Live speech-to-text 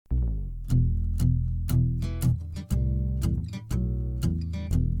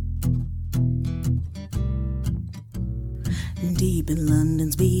Deep in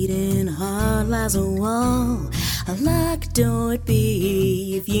London's beating heart lies a wall. A locked door it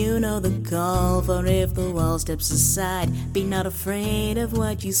be, if you know the call. For if the wall steps aside, be not afraid of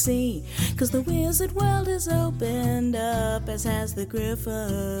what you see, 'cause the wizard world is opened up, as has the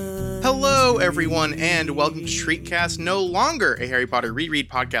griffin. Hello, everyone, and welcome to Shriekcast, no longer a Harry Potter reread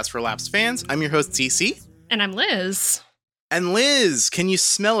podcast for lapsed fans. I'm your host, CC. And I'm Liz. And Liz, can you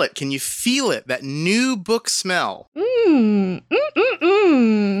smell it? Can you feel it? That new book smell.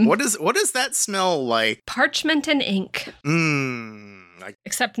 What does that smell like? Parchment and ink.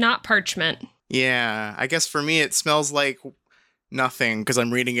 Except not parchment. Yeah, I guess for me it smells like nothing because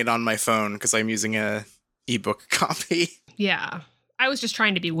I'm reading it on my phone because I'm using a ebook copy. Yeah, I was just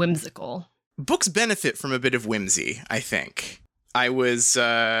trying to be whimsical. Books benefit from a bit of whimsy, I think. I was,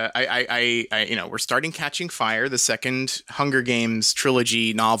 we're starting Catching Fire, the second Hunger Games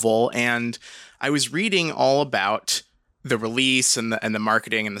trilogy novel, and I was reading all about the release and the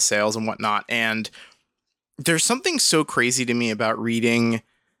marketing and the sales and whatnot, and there's something so crazy to me about reading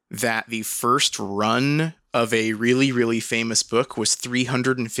that the first run of a really, really famous book was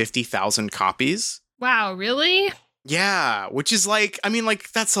 350,000 copies. Wow, really? Yeah, which is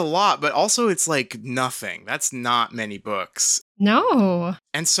that's a lot, but also it's like nothing. That's not many books. No.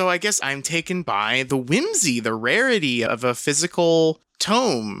 And so I guess I'm taken by the whimsy, the rarity of a physical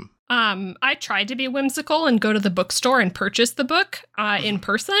tome. I tried to be whimsical and go to the bookstore and purchase the book in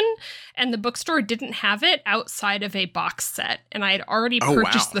person, and the bookstore didn't have it outside of a box set, and I had already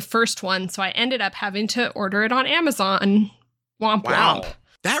purchased the first one, so I ended up having to order it on Amazon. Womp womp.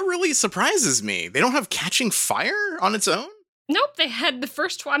 That really surprises me. They don't have Catching Fire on its own? Nope, they had the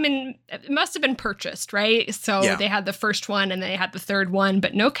first one. I mean, it must have been purchased, right? So They had the first one and they had the third one,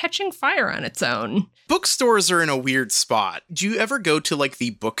 but no Catching Fire on its own. Bookstores are in a weird spot. Do you ever go to the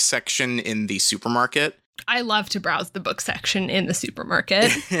book section in the supermarket? I love to browse the book section in the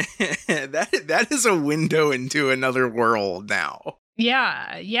supermarket. That is a window into another world now.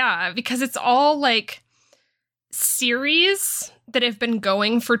 Yeah, because it's all series that have been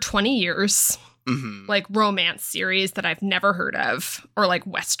going for 20 years. Mm-hmm. Like romance series that I've never heard of, or like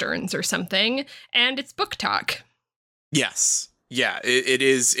westerns or something, and it's book talk. Yes. Yeah, it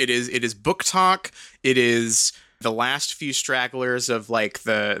is book talk. It is the last few stragglers of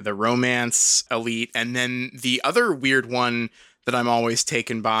the romance elite, and then the other weird one that I'm always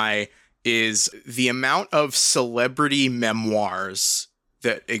taken by is the amount of celebrity memoirs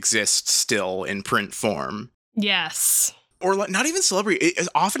that exist still in print form. Yes. Or not even celebrity.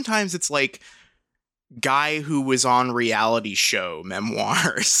 Oftentimes it's guy who was on reality show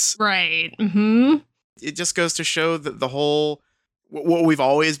memoirs. Right. Mm-hmm. It just goes to show that the whole, what we've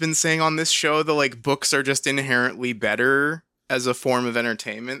always been saying on this show, the books are just inherently better as a form of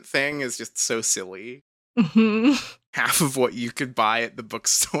entertainment thing is just so silly. Mm-hmm. Half of what you could buy at the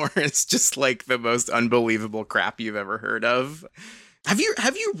bookstore is just the most unbelievable crap you've ever heard of. Have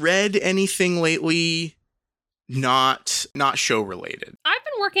you read anything lately? Not show related. I've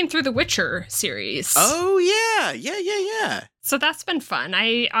been working through the Witcher series. Oh yeah. So that's been fun.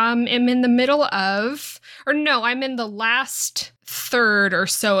 I am in the middle of, I'm in the last third or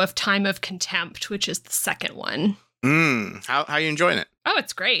so of Time of Contempt, which is the second one. How are you enjoying it? Oh,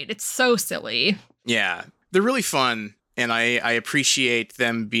 it's great. It's so silly. Yeah, they're really fun, and I appreciate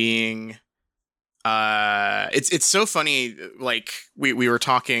them being. It's so funny. We were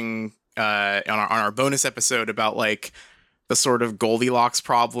talking. On our bonus episode about the sort of Goldilocks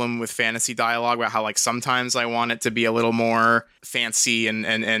problem with fantasy dialogue, about how sometimes I want it to be a little more fancy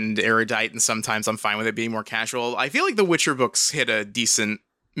and erudite, and sometimes I'm fine with it being more casual. I feel like the Witcher books hit a decent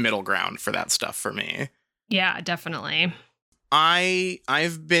middle ground for that stuff for me. Yeah, definitely.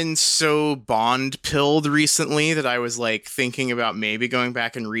 I've been so Bond-pilled recently that I was thinking about maybe going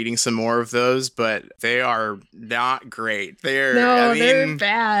back and reading some more of those, but they are not great. They're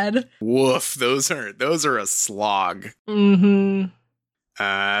bad. Woof, those are a slog. Mm-hmm.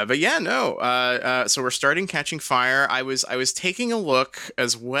 But yeah, no. So we're starting Catching Fire. I was taking a look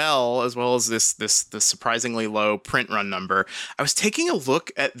as well as this surprisingly low print run number. I was taking a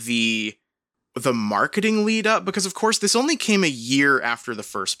look at the marketing lead up, because of course this only came a year after the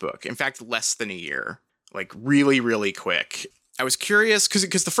first book. In fact, less than a year, really, really quick. I was curious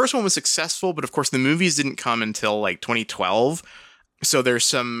because the first one was successful, but of course the movies didn't come until 2012. So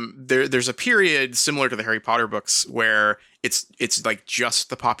there's a period similar to the Harry Potter books where it's just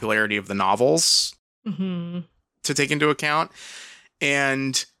the popularity of the novels to take into account.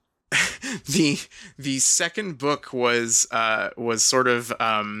 And the second book was sort of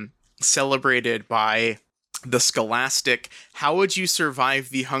celebrated by the Scholastic How Would You Survive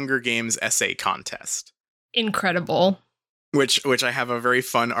the Hunger Games essay contest. Incredible. which I have a very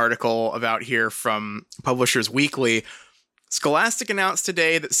fun article about here from Publishers Weekly. Scholastic announced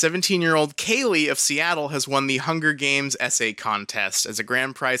today that 17-year-old Kaylee of Seattle has won the Hunger Games essay contest. As a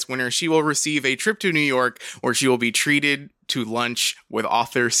grand prize winner, she will receive a trip to New York, where she will be treated to lunch with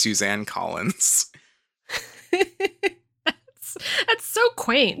author Suzanne Collins. That's so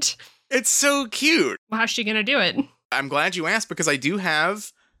quaint. It's so cute. Well, how's she going to do it? I'm glad you asked, because I do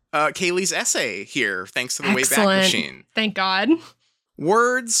have Kaylee's essay here, thanks to the Excellent. Wayback Machine. Thank God.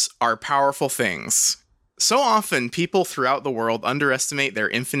 Words are powerful things. So often, people throughout the world underestimate their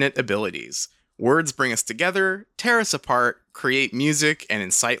infinite abilities. Words bring us together, tear us apart, create music, and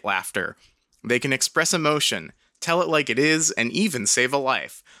incite laughter. They can express emotion, tell it like it is, and even save a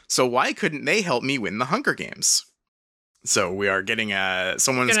life. So why couldn't they help me win the Hunger Games? So we are getting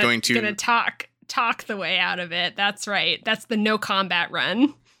someone's going to talk the way out of it. That's right. That's the no combat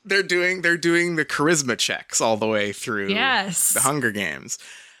run. They're doing the charisma checks all the way through the Hunger Games.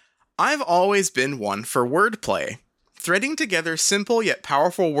 I've always been one for wordplay. Threading together simple yet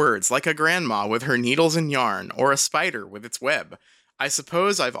powerful words like a grandma with her needles and yarn, or a spider with its web. I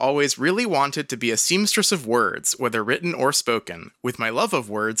suppose I've always really wanted to be a seamstress of words, whether written or spoken. With my love of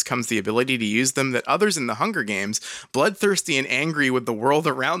words comes the ability to use them that others in the Hunger Games, bloodthirsty and angry with the world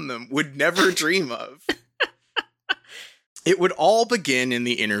around them, would never dream of. It would all begin in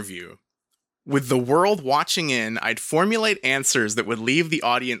the interview. With the world watching in, I'd formulate answers that would leave the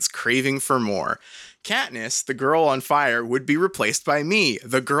audience craving for more. Katniss, the girl on fire, would be replaced by me,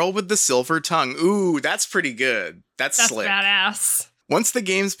 the girl with the silver tongue. Ooh, that's pretty good. That's slick. Badass. Once the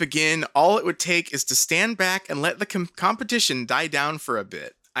games begin, all it would take is to stand back and let the competition die down for a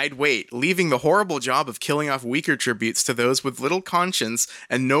bit. I'd wait, leaving the horrible job of killing off weaker tributes to those with little conscience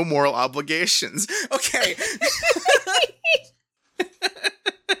and no moral obligations. Okay.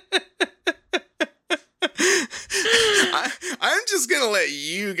 I'm just gonna let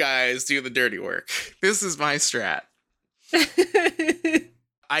you guys do the dirty work. This is my strat.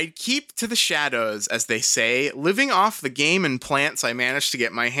 I'd keep to the shadows, as they say, living off the game and plants I managed to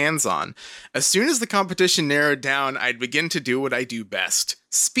get my hands on. As soon as the competition narrowed down, I'd begin to do what I do best: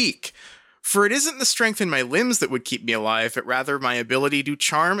 speak. For it isn't the strength in my limbs that would keep me alive, but rather my ability to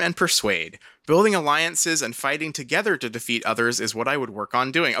charm and persuade. Building alliances and fighting together to defeat others is what I would work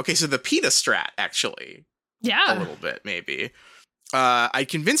on doing. Okay, so the PETA strat, actually. Yeah. A little bit, maybe. I'd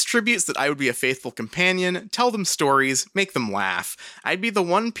convince tributes that I would be a faithful companion, tell them stories, make them laugh. I'd be the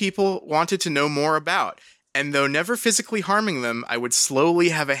one people wanted to know more about. And though never physically harming them, I would slowly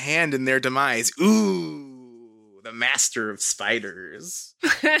have a hand in their demise. Ooh, the master of spiders.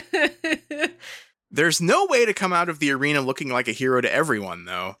 There's no way to come out of the arena looking like a hero to everyone,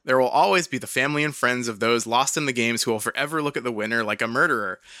 though. There will always be the family and friends of those lost in the games who will forever look at the winner like a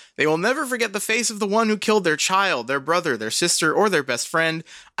murderer. They will never forget the face of the one who killed their child, their brother, their sister, or their best friend.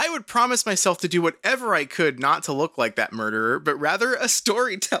 I would promise myself to do whatever I could not to look like that murderer, but rather a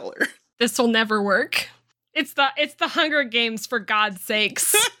storyteller. This will never work. It's the Hunger Games, for God's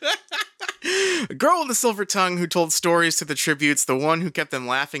sakes. A girl with a silver tongue who told stories to the tributes, the one who kept them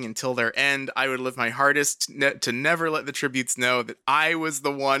laughing until their end. I would live my hardest to never let the tributes know that I was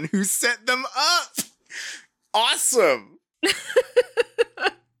the one who set them up. Awesome.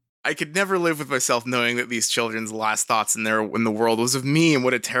 I could never live with myself knowing that these children's last thoughts in the world was of me and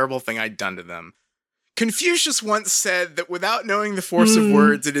what a terrible thing I'd done to them. Confucius once said that without knowing the force of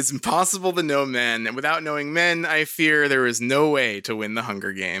words, it is impossible to know men, and without knowing men, I fear there is no way to win the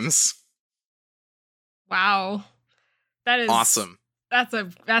Hunger Games. Wow. That is awesome. That's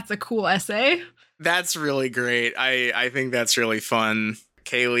a cool essay. That's really great. I think that's really fun.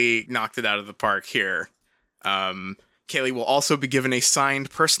 Kaylee knocked it out of the park here. Kaylee will also be given a signed,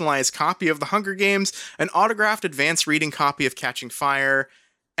 personalized copy of The Hunger Games, an autographed advanced reading copy of Catching Fire,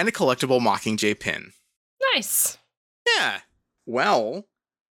 and a collectible Mockingjay pin. Nice. Yeah. Well,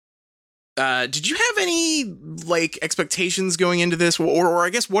 did you have any, expectations going into this? Or I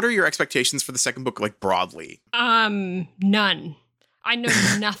guess, what are your expectations for the second book, broadly? None. I know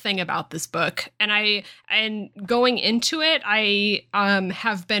nothing about this book. And going into it, I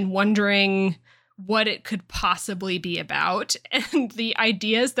have been wondering what it could possibly be about. And the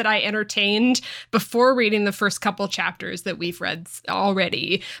ideas that I entertained before reading the first couple chapters that we've read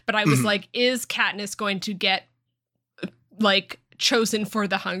already. But I was like, is Katniss going to get, chosen for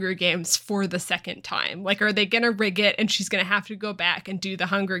the Hunger Games for the second time? Are they going to rig it and she's going to have to go back and do the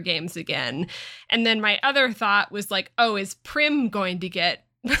Hunger Games again? And then my other thought was is Prim going to get,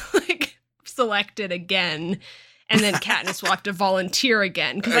 selected again? And then Katniss will have to volunteer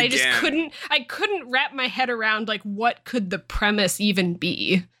again, because I just couldn't wrap my head around what could the premise even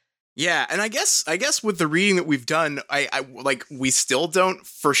be. Yeah, and I guess with the reading that we've done, I like we still don't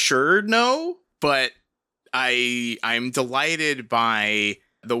for sure know, but I'm delighted by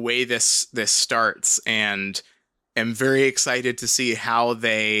the way this starts, and am very excited to see how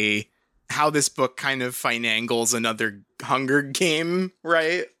this book kind of finagles another Hunger Game,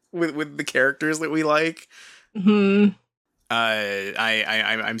 right? With the characters that we like. Mm-hmm.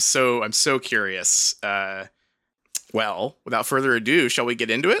 I'm so curious. Well, without further ado, shall we get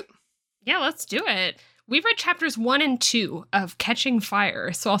into it? Yeah, let's do it. We've read chapters 1 and 2 of Catching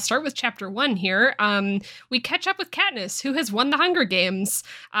Fire, so I'll start with chapter 1 here. We catch up with Katniss, who has won the Hunger Games,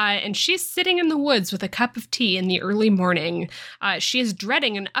 and she's sitting in the woods with a cup of tea in the early morning. She is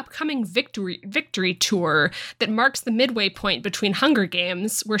dreading an upcoming victory tour that marks the midway point between Hunger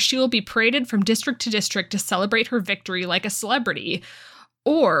Games, where she will be paraded from district to district to celebrate her victory like a celebrity.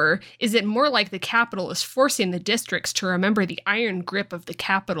 Or is it more like the Capitol is forcing the districts to remember the iron grip of the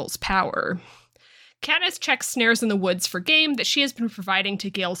Capitol's power? Katniss checks snares in the woods for game that she has been providing to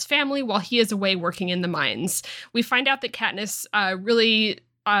Gale's family while he is away working in the mines. We find out that Katniss really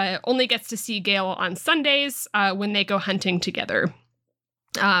only gets to see Gale on Sundays when they go hunting together.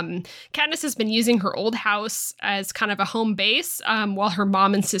 Katniss has been using her old house as kind of a home base while her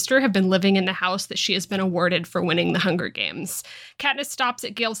mom and sister have been living in the house that she has been awarded for winning the Hunger Games. Katniss stops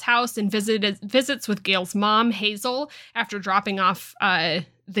at Gale's house and visits with Gale's mom, Hazel, after dropping off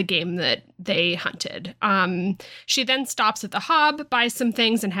the game that they hunted. She then stops at the Hob, buys some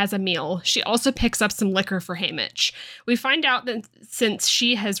things, and has a meal. She also picks up some liquor for Haymitch. We find out that since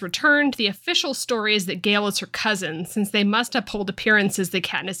she has returned, the official story is that Gale is her cousin, since they must uphold appearances that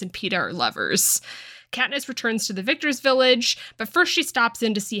Katniss and Peeta are lovers. Katniss returns to the Victor's village, but first she stops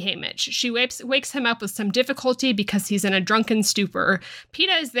in to see Haymitch. She wakes him up with some difficulty because he's in a drunken stupor.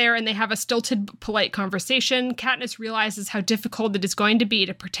 Peeta is there and they have a stilted, polite conversation. Katniss realizes how difficult it is going to be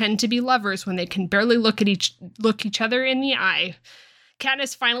to pretend to be lovers when they can barely look each other in the eye.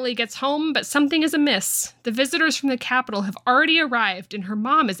 Katniss finally gets home, but something is amiss. The visitors from the Capitol have already arrived and her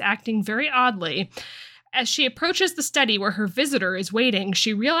mom is acting very oddly. As she approaches the study where her visitor is waiting,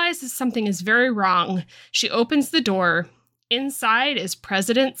 she realizes something is very wrong. She opens the door. Inside is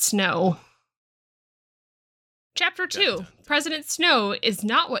President Snow. Chapter 2. President Snow is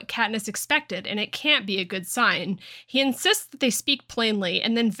not what Katniss expected, and it can't be a good sign. He insists that they speak plainly,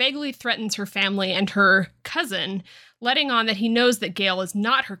 and then vaguely threatens her family and her cousin, letting on that he knows that Gale is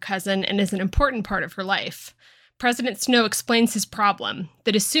not her cousin and is an important part of her life. President Snow explains his problem,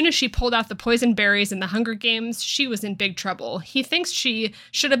 that as soon as she pulled out the poison berries in the Hunger Games, she was in big trouble. He thinks she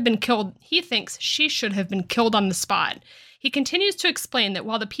should have been killed. He thinks she should have been killed on the spot. He continues to explain that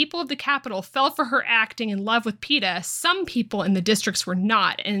while the people of the Capitol fell for her acting in love with Peeta, some people in the districts were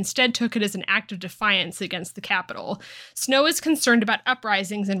not, and instead took it as an act of defiance against the Capitol. Snow is concerned about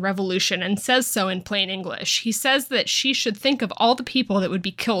uprisings and revolution, and says so in plain English. He says that she should think of all the people that would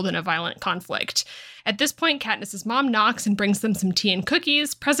be killed in a violent conflict. At this point, Katniss's mom knocks and brings them some tea and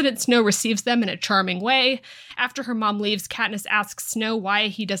cookies. President Snow receives them in a charming way. After her mom leaves, Katniss asks Snow why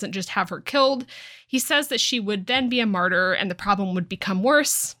he doesn't just have her killed. He says that she would then be a martyr and the problem would become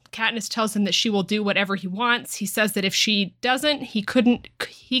worse. Katniss tells him that she will do whatever he wants. He says that if she doesn't, he could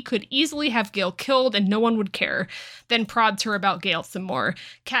easily have Gale killed and no one would care. Then prods her about Gale some more.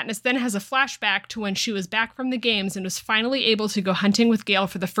 Katniss then has a flashback to when she was back from the games and was finally able to go hunting with Gale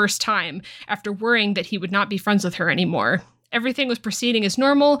for the first time, after worrying that he would not be friends with her anymore. Everything was proceeding as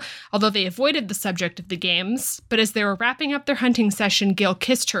normal, although they avoided the subject of the games. But as they were wrapping up their hunting session, Gale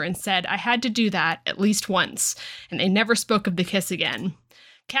kissed her and said, "I had to do that at least once," and they never spoke of the kiss again.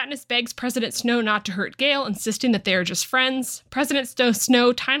 Katniss begs President Snow not to hurt Gale, insisting that they are just friends. President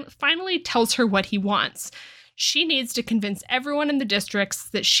Snow finally tells her what he wants. She needs to convince everyone in the districts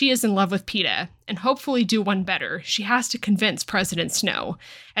that she is in love with Peeta, and hopefully do one better. She has to convince President Snow.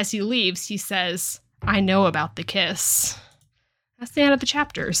 As he leaves, he says, "I know about the kiss." That's the end of the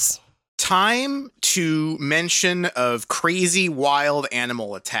chapters. Time to mention of crazy wild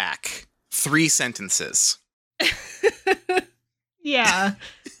animal attack. 3 sentences. Yeah.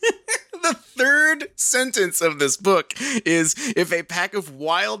 The third sentence of this book is, if a pack of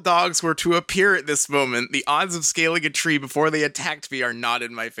wild dogs were to appear at this moment, the odds of scaling a tree before they attacked me are not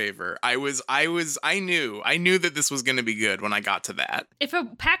in my favor. I knew that this was going to be good when I got to that. If a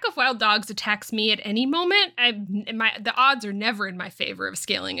pack of wild dogs attacks me at any moment, the odds are never in my favor of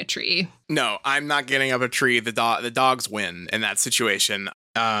scaling a tree. No, I'm not getting up a tree. The dogs win in that situation.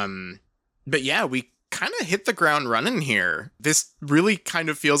 But yeah, we kind of hit the ground running here. This really kind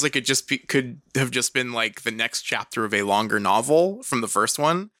of feels like it could have just been like the next chapter of a longer novel from the first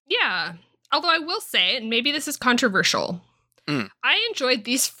one. Yeah. Although I will say, and maybe this is controversial, I enjoyed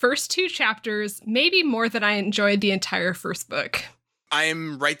these first 2 chapters maybe more than I enjoyed the entire first book.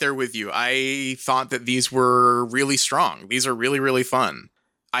 I'm right there with you. I thought that these were really strong. These are really, really fun.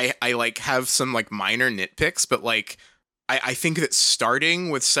 I like have some like minor nitpicks, but like I think that starting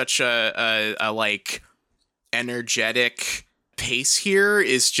with such a like energetic pace here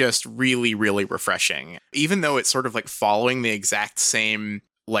is just really, really refreshing. Even though it's sort of like following the exact same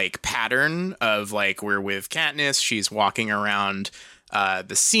like pattern of like we're with Katniss, she's walking around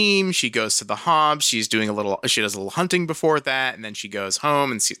the seam, she goes to the hobs, she does a little hunting before that, and then she goes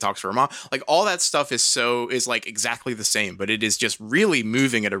home and talks to her mom. Like all that stuff is like exactly the same, but it is just really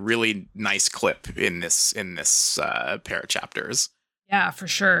moving at a really nice clip in this pair of chapters. Yeah, for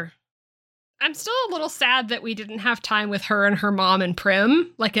sure. I'm still a little sad that we didn't have time with her and her mom and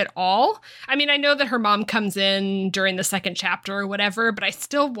Prim, like at all. I mean, I know that her mom comes in during the second chapter or whatever, but I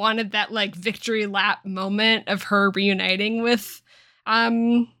still wanted that like victory lap moment of her reuniting with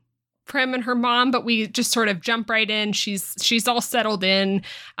Prim and her mom, but we just sort of jump right in. She's all settled in.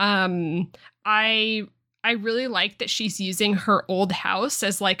 I really like that she's using her old house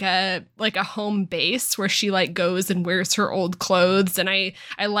as like a home base where she like goes and wears her old clothes, and I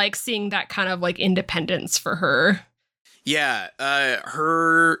like seeing that kind of like independence for her. Yeah,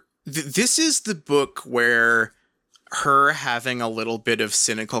 this is the book where her having a little bit of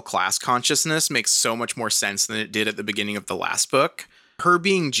cynical class consciousness makes so much more sense than it did at the beginning of the last book. Her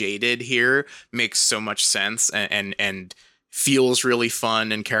being jaded here makes so much sense and feels really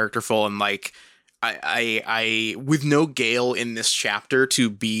fun and characterful, and like I with no Gale in this chapter to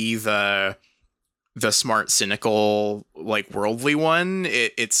be the smart, cynical, like worldly one,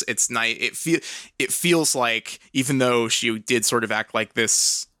 it's nice. It feels like, even though she did sort of act like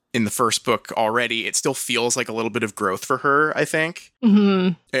this in the first book already, it still feels like a little bit of growth for her, I think.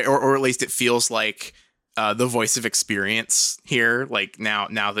 Mm-hmm. Or at least it feels like the voice of experience here, like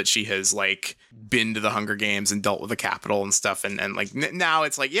now that she has like been to the Hunger Games and dealt with the Capitol and stuff, and like now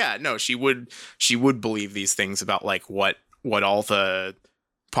it's like, yeah, no, she would believe these things about like what all the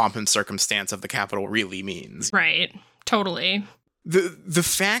pomp and circumstance of the Capitol really means. Right. Totally. The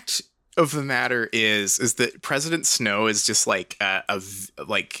fact of the matter is that President Snow is just like a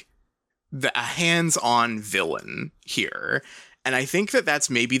hands-on villain here, and I think that that's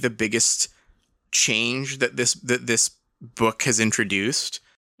maybe the biggest change that this book has introduced.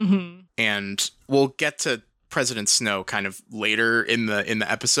 Mm-hmm. And we'll get to President Snow kind of later in the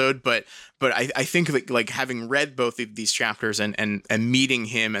episode, but I think that like having read both of these chapters and meeting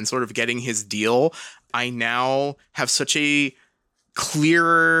him and sort of getting his deal, I now have such a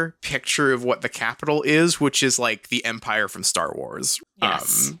clearer picture of what the Capitol is, which is like the Empire from Star Wars.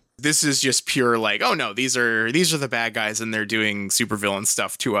 Yes. This is just pure like, oh no, these are the bad guys and they're doing supervillain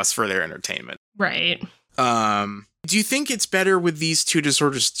stuff to us for their entertainment. Right. Do you think it's better with these two to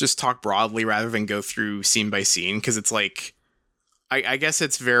sort of just talk broadly rather than go through scene by scene? Because it's like, I guess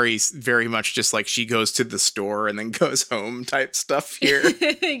it's very, very much just like she goes to the store and then goes home type stuff here.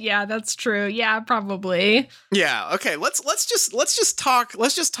 Yeah, that's true. Yeah, probably. Yeah. Okay. Let's just talk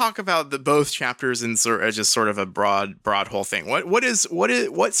about the both chapters in sort of a broad whole thing.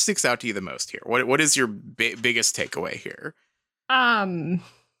 What sticks out to you the most here? What is your biggest takeaway here?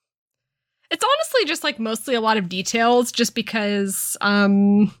 It's honestly just like mostly a lot of details, just because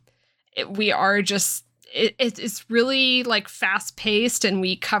it's really like fast paced and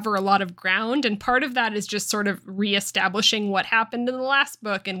we cover a lot of ground. And part of that is just sort of reestablishing what happened in the last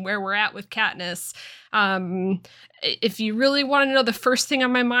book and where we're at with Katniss. If you really want to know the first thing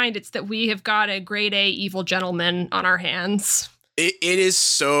on my mind, it's that we have got a grade A evil gentleman on our hands. It is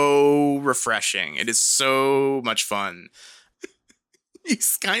so refreshing. It is so much fun.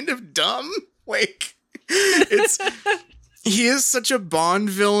 He's kind of dumb. Like, he is such a Bond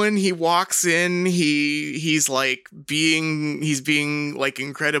villain. He walks in, he's being like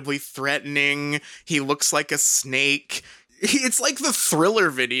incredibly threatening. He looks like a snake. It's like the Thriller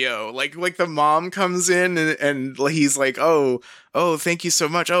video. Like the mom comes in and he's like, oh, thank you so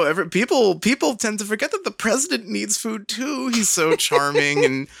much. Oh, people tend to forget that the president needs food too. He's so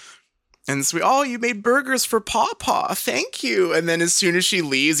charming and sweet. Oh, you made burgers for Pawpaw. Thank you. And then as soon as she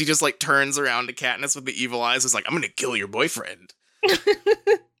leaves, he just like turns around to Katniss with the evil eyes. Is like, I'm going to kill your boyfriend.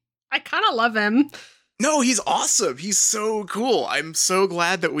 I kind of love him. No, he's awesome. He's so cool. I'm so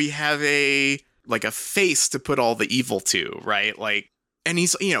glad that we have a face to put all the evil to, right? Like, and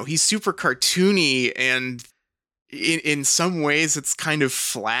he's super cartoony, and in some ways it's kind of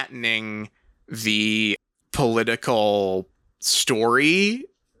flattening the political story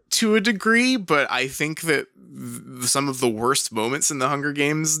to a degree, but I think that some of the worst moments in the Hunger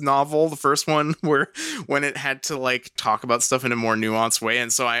Games novel, the first one, were when it had to like talk about stuff in a more nuanced way.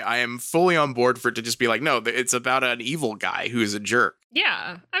 And so I am fully on board for it to just be like, no, it's about an evil guy who's a jerk.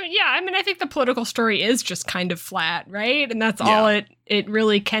 Yeah. I mean, I think the political story is just kind of flat, right? And that's all it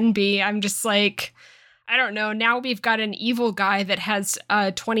really can be. I'm just like, I don't know. Now we've got an evil guy that has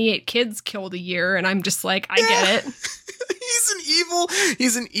 28 kids killed a year, and I'm just like, I get it.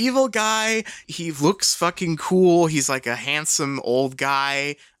 He's an evil guy. He looks fucking cool. He's like a handsome old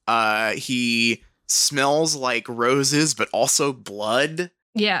guy. He smells like roses, but also blood.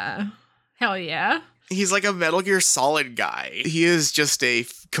 Yeah. Hell yeah. He's like a Metal Gear Solid guy. He is just a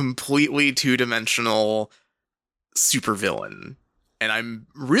completely two-dimensional supervillain. And I'm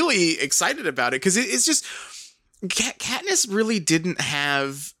really excited about it because it's just... Katniss really didn't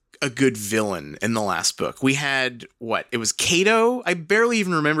have a good villain in the last book. We had, what? It was Cato? I barely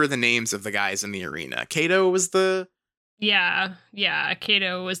even remember the names of the guys in the arena. Cato was the... Yeah.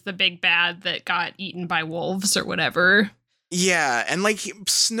 Cato was the big bad that got eaten by wolves or whatever. Yeah, and like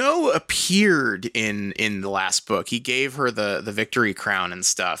Snow appeared in the last book. He gave her the victory crown and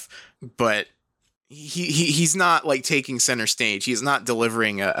stuff, but he's not like taking center stage. He's not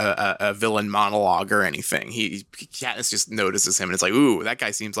delivering a villain monologue or anything. Katniss just notices him and it's like, ooh, that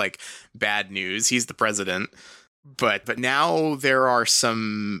guy seems like bad news. He's the president. But now there are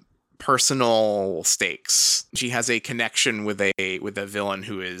some personal stakes. She has a connection with a villain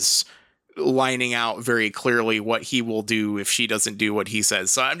who is lining out very clearly what he will do if she doesn't do what he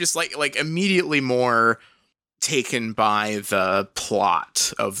says. So I'm just like immediately more taken by the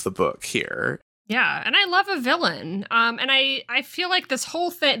plot of the book here. Yeah, and I love a villain. And I feel like this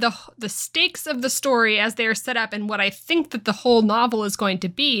whole thing, the stakes of the story as they are set up and what I think that the whole novel is going to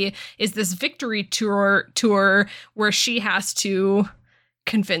be is this victory tour where she has to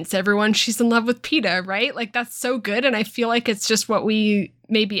convince everyone she's in love with Peeta, right? Like, that's so good, and I feel like it's just what we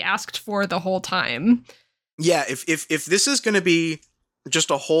maybe asked for the whole time. Yeah, if this is going to be just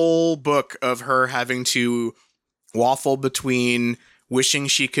a whole book of her having to waffle between wishing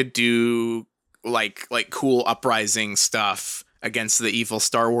she could do like cool uprising stuff against the evil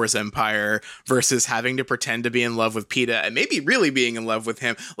Star Wars Empire versus having to pretend to be in love with Peeta and maybe really being in love with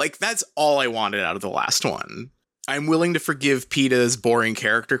him, like, that's all I wanted out of the last one. I'm willing to forgive Peeta's boring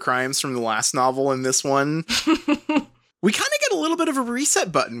character crimes from the last novel in this one. We kind of get a little bit of a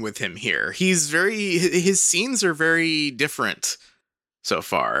reset button with him here. His scenes are very different so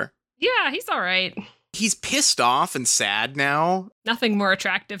far. Yeah, he's all right. He's pissed off and sad now. Nothing more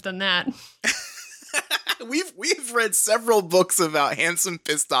attractive than that. We've read several books about handsome,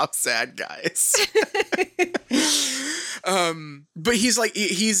 pissed off, sad guys. But he's like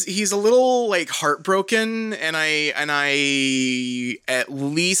he's a little like heartbroken, and I at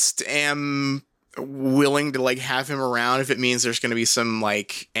least am willing to like have him around if it means there's going to be some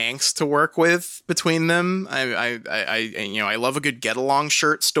like angst to work with between them. I love a good get along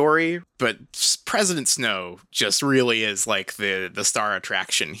shirt story, but President Snow just really is like the star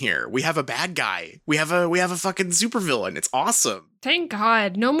attraction here. We have a bad guy. We have a fucking supervillain. It's awesome. Thank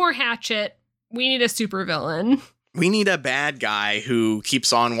God. No more Hatchet. We need a supervillain. We need a bad guy who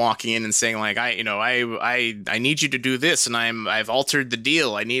keeps on walking in and saying like, I need you to do this, and I've altered the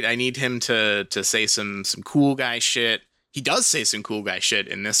deal. I need him to say some cool guy shit. He does say some cool guy shit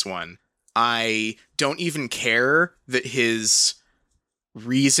in this one. I don't even care that his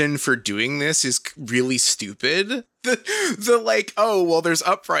reason for doing this is really stupid. The like, oh, well, there's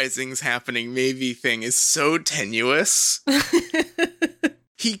uprisings happening maybe thing is so tenuous.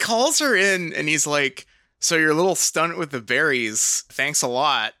 He calls her in and he's like, so your little stunt with the berries, thanks a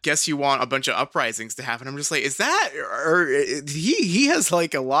lot. Guess you want a bunch of uprisings to happen. I'm just like, is that, or he has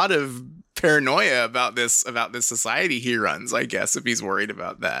like a lot of paranoia about this society he runs, I guess, if he's worried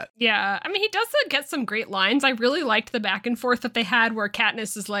about that. Yeah, I mean, he does get some great lines. I really liked the back and forth that they had where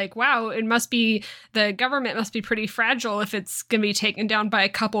Katniss is like, wow, the government must be pretty fragile if it's gonna be taken down by a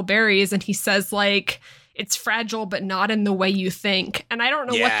couple berries. And he says like, it's fragile, but not in the way you think. And I don't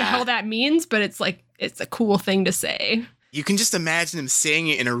know what the hell that means, but it's like, it's a cool thing to say. You can just imagine him saying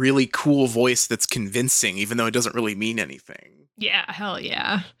it in a really cool voice that's convincing, even though it doesn't really mean anything. Yeah, hell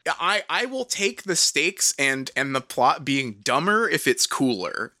yeah. I will take the stakes and the plot being dumber if it's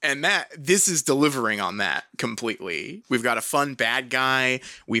cooler. And this is delivering on that completely. We've got a fun bad guy.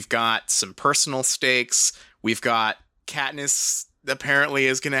 We've got some personal stakes. We've got Katniss apparently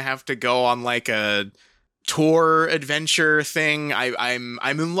is going to have to go on like a tour adventure thing. I'm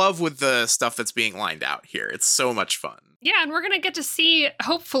in love with the stuff that's being lined out here. It's so much fun. Yeah, and we're going to get to see,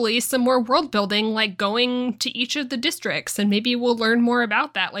 hopefully, some more world building, like going to each of the districts, and maybe we'll learn more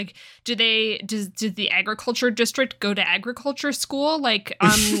about that. Like, did the agriculture district go to agriculture school? Like,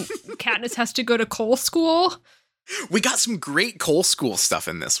 Katniss has to go to coal school? We got some great coal school stuff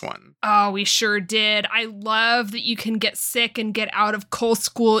in this one. Oh, we sure did. I love that you can get sick and get out of coal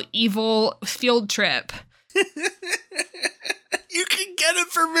school evil field trip. You can get a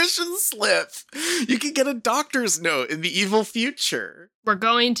permission slip. You can get a doctor's note in the evil future. We're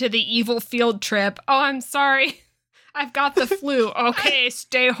going to the evil field trip. Oh, I'm sorry. I've got the flu. Okay,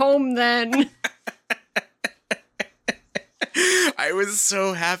 stay home then. I was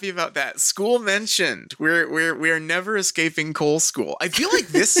so happy about that. School mentioned. We are never escaping coal school. I feel like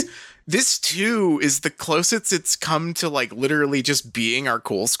this too is the closest it's come to like literally just being our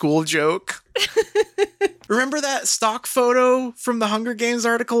coal school joke. Remember that stock photo from the Hunger Games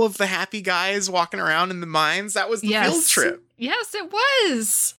article of the happy guys walking around in the mines? That was the field trip. Yes, it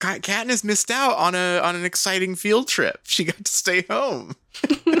was. Katniss missed out on an exciting field trip. She got to stay home.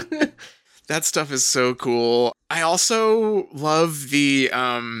 That stuff is so cool. I also love the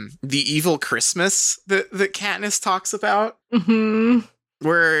evil Christmas that Katniss talks about. Mm-hmm.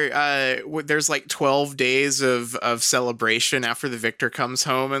 Where there's like 12 days of celebration after the victor comes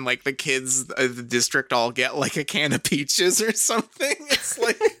home, and like the kids of the district all get like a can of peaches or something. It's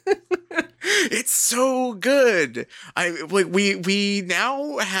like it's so good. We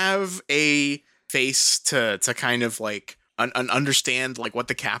now have a face to kind of like understand like what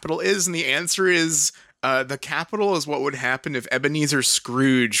the capital is, and the answer is the capital is what would happen if Ebenezer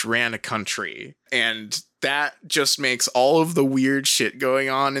Scrooge ran a country. And that just makes all of the weird shit going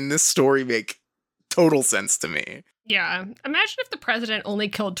on in this story make total sense to me. Yeah. Imagine if the president only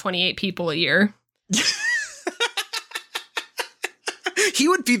killed 28 people a year. He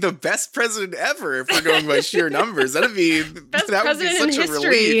would be the best president ever if we're going by sheer numbers. That would be such a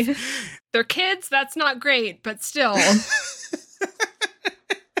relief. They're kids, that's not great, but still.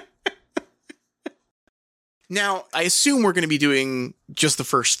 Now, I assume we're going to be doing just the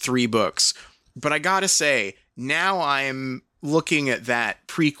first 3 books, but I gotta say, now I'm looking at that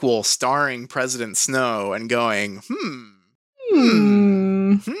prequel starring President Snow and going,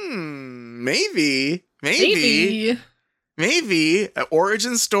 maybe. An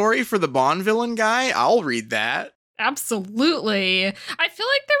origin story for the Bond villain guy? I'll read that. Absolutely. I feel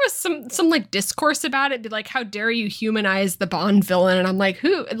like there was some like discourse about it, be like, how dare you humanize the Bond villain? And I'm like,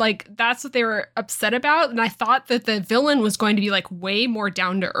 who? Like, that's what they were upset about. And I thought that the villain was going to be like way more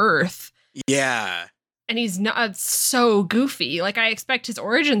down to earth. Yeah. And he's not so goofy. Like, I expect his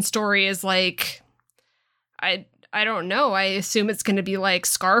origin story is like, I don't know. I assume it's going to be like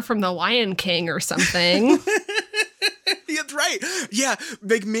Scar from the Lion King or something. That's right. Yeah,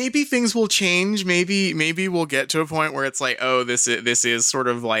 like maybe things will change. Maybe we'll get to a point where it's like, oh, this is sort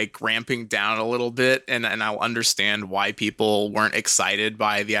of like ramping down a little bit, and I'll understand why people weren't excited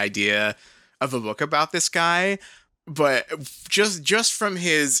by the idea of a book about this guy. But just from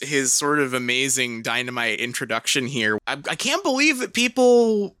his sort of amazing dynamite introduction here, I can't believe that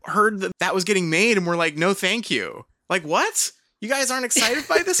people heard that was getting made and were like, no, thank you. Like, what? You guys aren't excited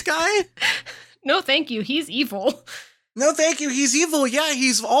by this guy? No, thank you. He's evil. No, thank you. He's evil. Yeah,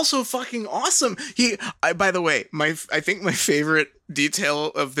 he's also fucking awesome. By the way, I think my favorite detail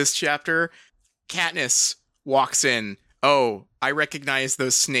of this chapter, Katniss walks in. Oh, I recognize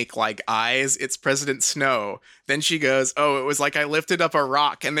those snake-like eyes. It's President Snow. Then she goes, oh, it was like I lifted up a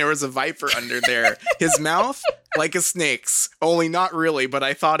rock and there was a viper under there. His mouth, like a snake's. Only not really, but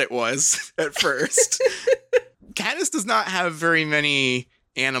I thought it was at first. Katniss does not have very many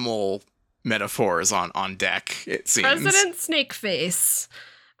animal metaphors on deck, it seems. President Snakeface.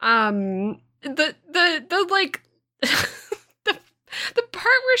 The like the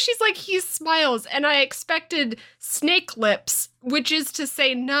part where she's like, he smiles, and I expected snake lips, which is to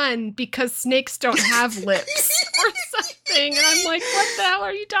say none, because snakes don't have lips or something. And I'm like, what the hell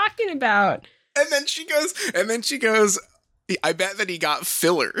are you talking about? And then she goes, I bet that he got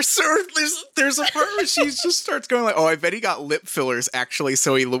fillers. Or there's a part where she just starts going like, oh, I bet he got lip fillers actually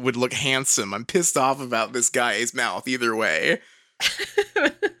so he would look handsome. I'm pissed off about this guy's mouth either way.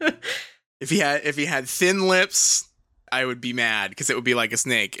 If he had thin lips, I would be mad because it would be like a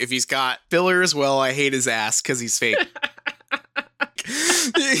snake. If he's got fillers, well, I hate his ass because he's fake.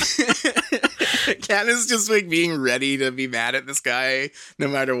 Katniss just like being ready to be mad at this guy no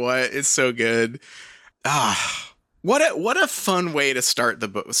matter what. It's so good. What a fun way to start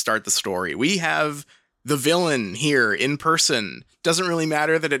the story. We have the villain here in person. Doesn't really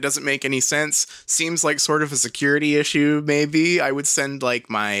matter that it doesn't make any sense. Seems like sort of a security issue. Maybe I would send like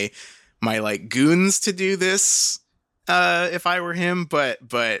my like goons to do this. if I were him, but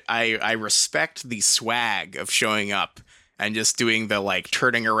I respect the swag of showing up and just doing the like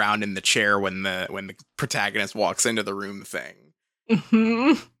turning around in the chair when the protagonist walks into the room thing.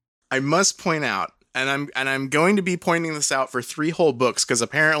 Mm-hmm. I must point out, and I'm going to be pointing this out for 3 whole books, because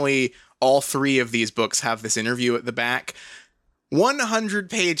apparently all 3 of these books have this interview at the back. 100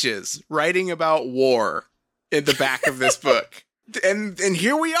 pages writing about war in the back of this book. And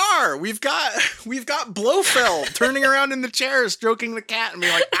here we are. We've got Blofeld turning around in the chair, stroking the cat, and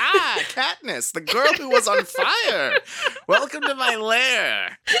being like, Katniss, the girl who was on fire. Welcome to my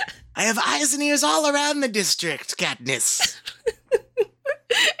lair. I have eyes and ears all around the district, Katniss.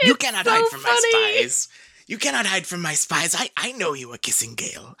 You cannot hide from my spies. You cannot hide from my spies. I know you were kissing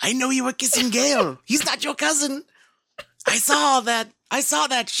Gale. I know you were kissing Gale. He's not your cousin. I saw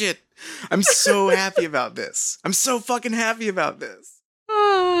that shit. I'm so happy about this. I'm so fucking happy about this.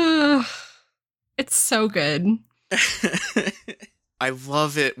 It's so good. I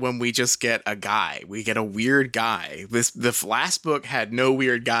love it when we just get a guy. We get a weird guy. The last book had no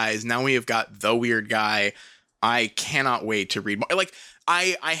weird guys. Now we have got the weird guy. I cannot wait to read more. Like,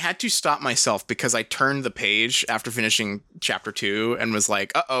 I had to stop myself because I turned the page after finishing chapter 2 and was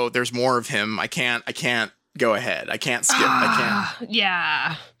like, uh-oh, there's more of him. I can't go ahead. I can't skip. I can't.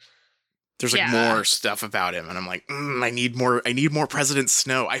 Yeah. There's like more stuff about him, and I'm like, I need more President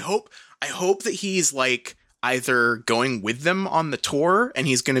Snow. I hope that he's like either going with them on the tour, and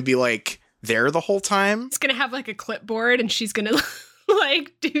he's gonna be like there the whole time. He's gonna have like a clipboard, and she's gonna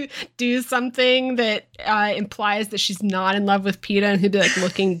like do something that implies that she's not in love with Peeta, and he'll be like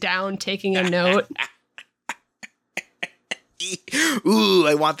looking down, taking a note. Ooh,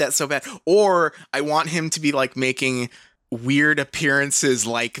 I want that so bad. Or I want him to be like making weird appearances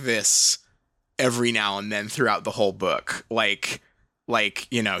like this every now and then throughout the whole book. Like,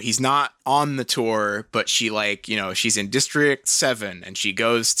 you know, he's not on the tour, but she like, you know, she's in District 7 and she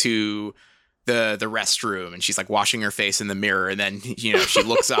goes to the restroom and she's like washing her face in the mirror. And then, you know, she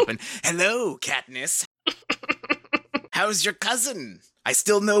looks up and, hello, Katniss. How's your cousin? I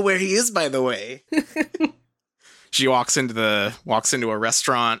still know where he is, by the way. She walks into a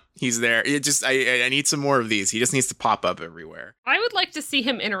restaurant. He's there. I need some more of these. He just needs to pop up everywhere. I would like to see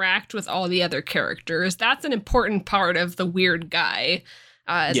him interact with all the other characters. That's an important part of the weird guy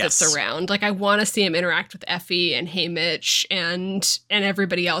that's around. Like, I want to see him interact with Effie and Haymitch and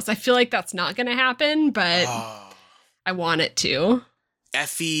everybody else. I feel like that's not going to happen, but I want it to.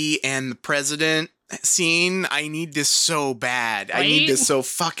 Effie and the president scene, I need this so bad. Right? I need this so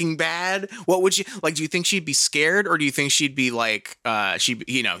fucking bad. What would you like? Do you think she'd be scared, or do you think she'd be like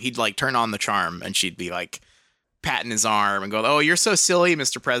he'd like turn on the charm and she'd be like patting his arm and go, oh, you're so silly,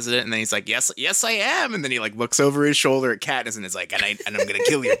 Mr. President, and then he's like, yes I am, and then he like looks over his shoulder at Katniss and is like, and I'm gonna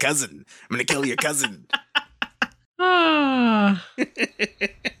kill your cousin. I'm gonna kill your cousin. I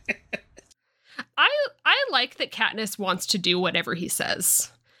like that Katniss wants to do whatever he says.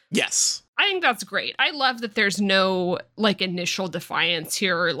 Yes. I think that's great. I love that there's no like initial defiance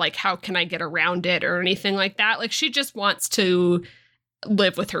here, or like how can I get around it or anything like that. Like, she just wants to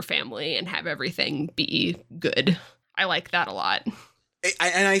live with her family and have everything be good. I like that a lot.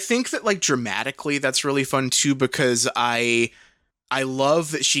 And I think that like dramatically that's really fun too, because I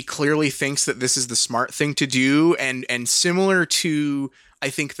love that she clearly thinks that this is the smart thing to do, and similar to I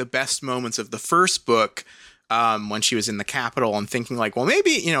think the best moments of the first book, when she was in the Capitol and thinking like, well,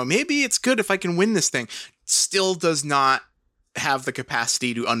 maybe it's good if I can win this thing, still does not have the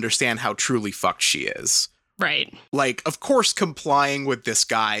capacity to understand how truly fucked she is. Right. Like, of course, complying with this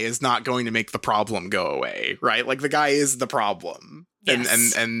guy is not going to make the problem go away, right? Like, the guy is the problem.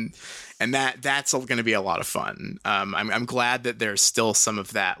 Yes. And that's going to be a lot of fun. I'm glad that there's still some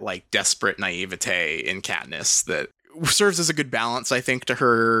of that like desperate naivete in Katniss that serves as a good balance, I think, to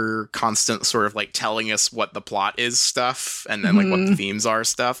her constant sort of like telling us what the plot is stuff and then like what the themes are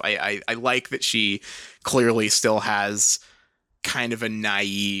stuff. I like that she clearly still has kind of a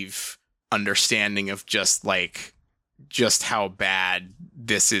naive understanding of just how bad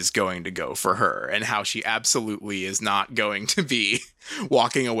this is going to go for her and how she absolutely is not going to be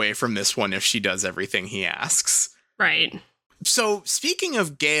walking away from this one if she does everything he asks. Right. So speaking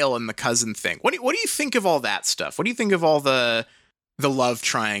of Gale and the cousin thing, what do you think of all that stuff? What do you think of all the love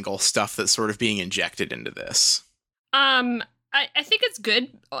triangle stuff that's sort of being injected into this? I think it's good,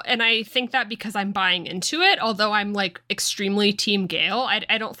 and I think that because I'm buying into it, although I'm like extremely team Gale.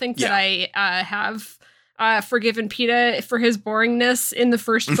 I don't think that I have forgiven Peeta for his boringness in the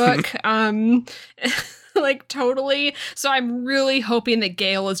first book. Like, totally. So I'm really hoping that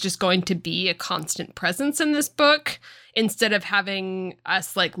Gale is just going to be a constant presence in this book. instead of having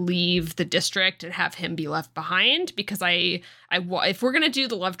us like leave the district and have him be left behind, because if we're going to do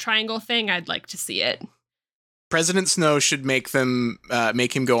the love triangle thing, I'd like to see it. President Snow should make him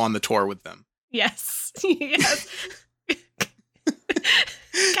go on the tour with them. Yes. Yes.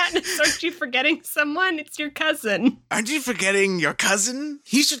 Katniss, aren't you forgetting someone? It's your cousin. Aren't you forgetting your cousin?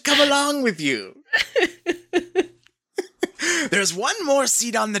 He should come along with you. There's one more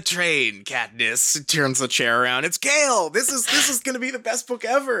seat on the train, Katniss turns the chair around. It's Gale. This is going to be the best book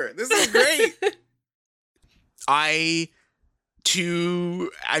ever. This is great. I'm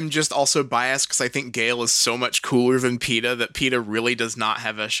just also biased because I think Gale is so much cooler than Peeta that Peeta really does not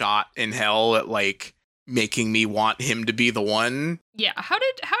have a shot in hell at like making me want him to be the one. Yeah, how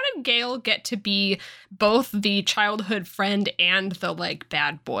did Gale get to be both the childhood friend and the like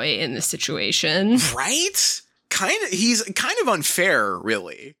bad boy in this situation? Right? He's kind of unfair,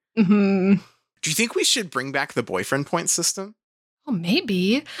 really. Mm-hmm. Do you think we should bring back the boyfriend point system? Oh,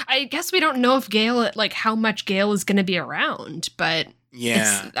 maybe. I guess we don't know if Gale, like how much Gale is going to be around, but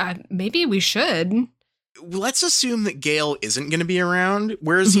yeah, maybe we should. Let's assume that Gale isn't going to be around.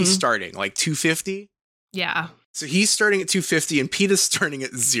 Where is he starting? Like 250? Yeah. So he's starting at 250 and Peeta's starting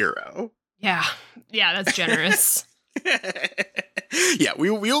at 0. Yeah. Yeah, that's generous. Yeah, we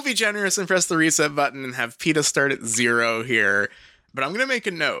will be generous and press the reset button and have Peeta start at 0 here. But I'm going to make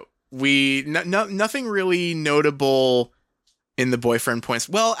a note. Nothing really notable in the boyfriend points.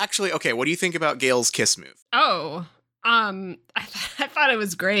 Well, actually, okay, what do you think about Gale's kiss move? Oh, I thought it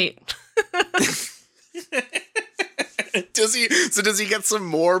was great. Does he get some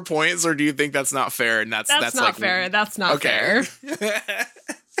more points, or do you think that's not fair? And that's not like, fair. That's not fair.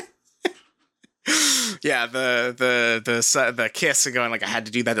 Yeah, the kiss and going like I had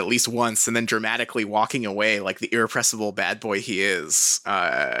to do that at least once, and then dramatically walking away like the irrepressible bad boy he is.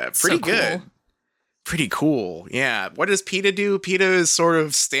 Pretty good. Cool. Pretty cool. Yeah. What does Peeta do? Peeta is sort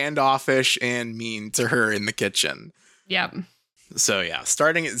of standoffish and mean to her in the kitchen. Yep. So yeah,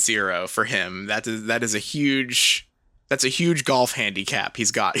 starting at 0 for him. That's a huge golf handicap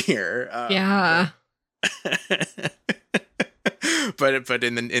he's got here. Yeah. But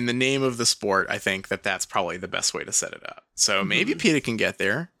in the name of the sport, I think that's probably the best way to set it up. So maybe Peeta can get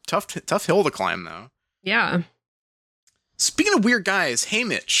there. Tough hill to climb though. Yeah. Speaking of weird guys, hey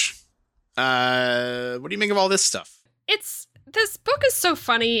Mitch, what do you make of all this stuff? This book is so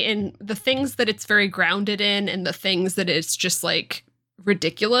funny in the things that it's very grounded in and the things that it's just like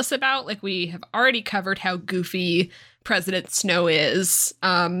ridiculous about. Like we have already covered how goofy President Snow is,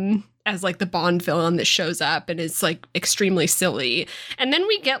 as like the Bond villain that shows up and is like extremely silly. And then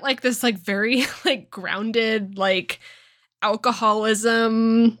we get like this like very like grounded like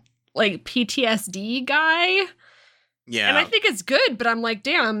alcoholism, like PTSD guy. Yeah. And I think it's good, but I'm like,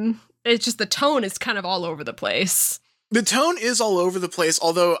 damn, it's just the tone is kind of all over the place. The tone is all over the place,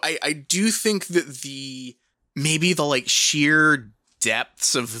 although I do think that maybe the like sheer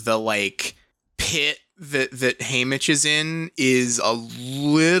depths of the like pit that Haymitch is in is a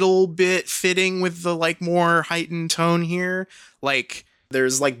little bit fitting with the like more heightened tone here. Like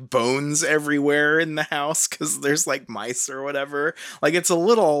there's like bones everywhere in the house because there's like mice or whatever. Like it's a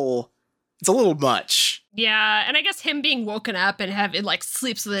little much. Yeah, and I guess him being woken up and having like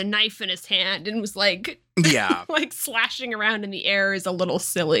sleeps with a knife in his hand and was like, yeah, like slashing around in the air is a little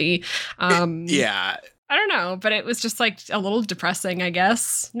silly. Yeah. I don't know, but it was just like a little depressing, I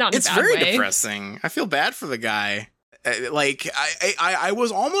guess. Not in a bad way. It's very depressing. I feel bad for the guy. Like I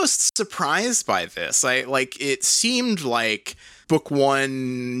was almost surprised by this. It seemed like book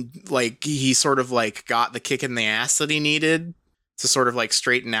 1, like he sort of like got the kick in the ass that he needed to sort of like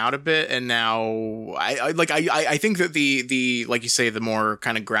straighten out a bit, and now I think that the like you say, the more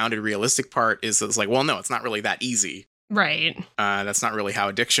kind of grounded, realistic part is like, well, no, it's not really that easy. Right. That's not really how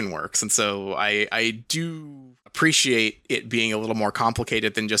addiction works. And so I do appreciate it being a little more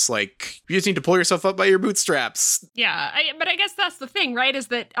complicated than just like, you just need to pull yourself up by your bootstraps. Yeah. But I guess that's the thing, right? Is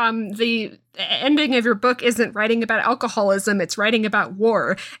that the ending of your book isn't writing about alcoholism. It's writing about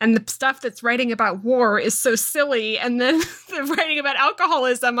war. And the stuff that's writing about war is so silly. And then the writing about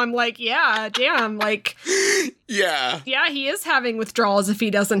alcoholism, I'm like, yeah, damn. Like, yeah, he is having withdrawals if he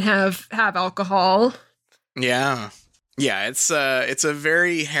doesn't have alcohol. Yeah. Yeah, it's a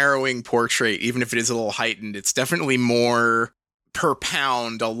very harrowing portrait, even if it is a little heightened. It's definitely more per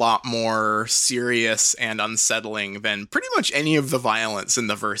pound, a lot more serious and unsettling than pretty much any of the violence in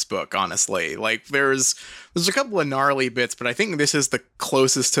the first book, honestly. Like there's a couple of gnarly bits, but I think this is the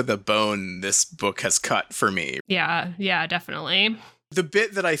closest to the bone this book has cut for me. Yeah, definitely. The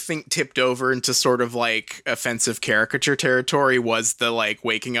bit that I think tipped over into sort of like offensive caricature territory was the like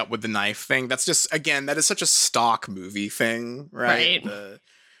waking up with the knife thing. That's just, again, that is such a stock movie thing, right?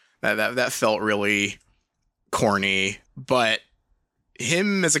 That felt really corny, but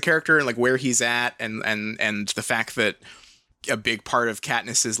him as a character and like where he's at and the fact that a big part of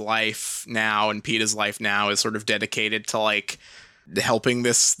Katniss's life now and Peeta's life now is sort of dedicated to like helping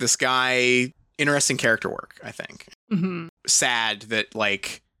this guy. Interesting character work, I think. Mm-hmm. Sad that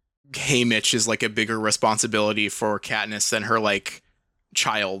like Haymitch is like a bigger responsibility for Katniss than her like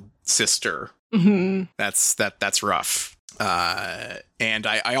child sister. Mm-hmm. That's rough. And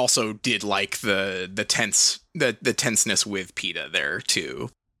I also did like the tenseness with Peeta there too.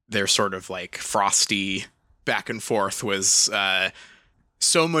 Their sort of like frosty back and forth was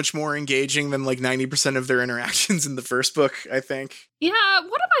so much more engaging than like 90% of their interactions in the first book, I think. Yeah,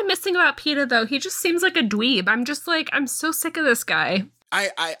 what am I missing about Peeta, though? He just seems like a dweeb. I'm just like, I'm so sick of this guy.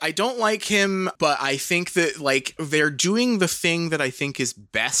 I don't like him, but I think that like they're doing the thing that I think is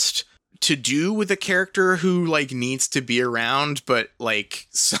best to do with a character who like needs to be around but like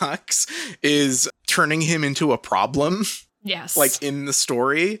sucks, is turning him into a problem. Yes. Like in the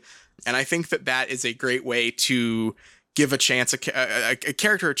story. And I think that is a great way to give a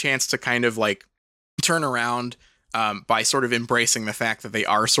character a chance to kind of like turn around by sort of embracing the fact that they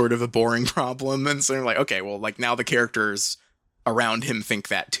are sort of a boring problem. And so they're like, okay, well, like now the characters around him think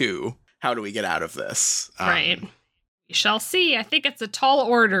that too. How do we get out of this? Right. We shall see. I think it's a tall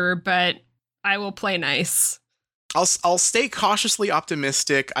order, but I will play nice. I'll stay cautiously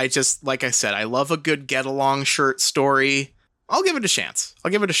optimistic. I just, like I said, I love a good get along shirt story. I'll give it a chance.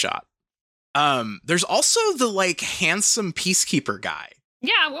 I'll give it a shot. There's also the like handsome peacekeeper guy.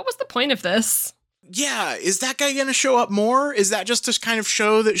 Yeah, what was the point of this? Yeah, is that guy gonna show up more? Is that just to kind of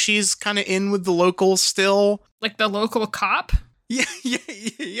show that she's kind of in with the locals still? Like the local cop? Yeah.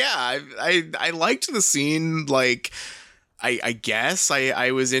 I liked the scene. Like, I guess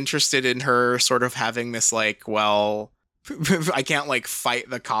I was interested in her sort of having this like, well, I can't like fight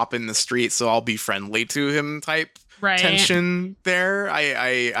the cop in the street, so I'll be friendly to him type tension there.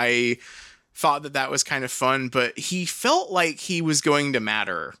 I thought that was kind of fun, but he felt like he was going to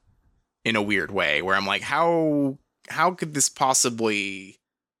matter in a weird way where I'm like, how could this possibly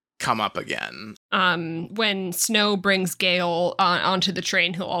come up again? When Snow brings Gale onto the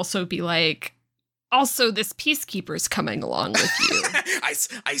train, he'll also be like, also, this peacekeeper's coming along with you.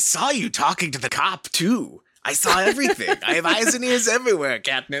 I saw you talking to the cop, too. I saw everything. I have eyes and ears everywhere,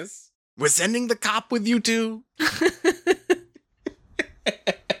 Katniss. We're sending the cop with you, too.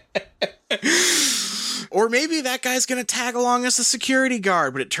 Or maybe that guy's going to tag along as a security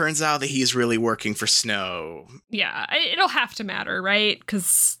guard, but it turns out that he's really working for Snow. Yeah, it'll have to matter, right?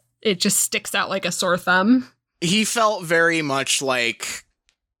 Because it just sticks out like a sore thumb. He felt very much like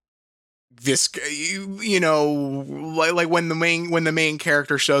this, you know, like when the main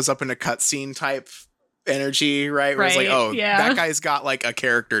character shows up in a cutscene type energy, right? Where it's like, oh, that guy's got like a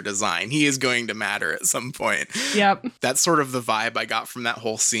character design. He is going to matter at some point. Yep. That's sort of the vibe I got from that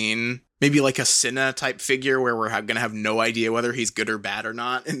whole scene. Maybe like a Cinna type figure where we're going to have no idea whether he's good or bad or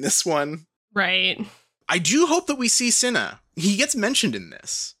not in this one. Right. I do hope that we see Cinna. He gets mentioned in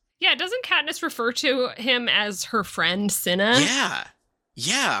this. Yeah, doesn't Katniss refer to him as her friend Cinna?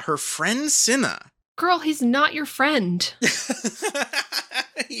 Yeah, her friend Cinna. Girl, he's not your friend.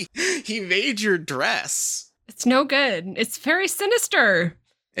 He made your dress. It's no good. It's very sinister.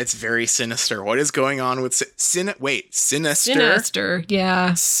 It's very sinister. What is going on with Sinister? Sinister,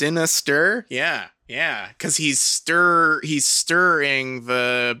 yeah. Sinister, yeah. Because he's stirring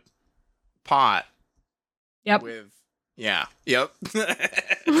the pot. Yep. Yep.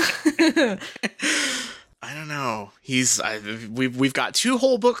 I don't know. We've got 2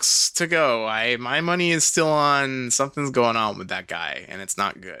 whole books to go. My money is still on something's going on with that guy, and it's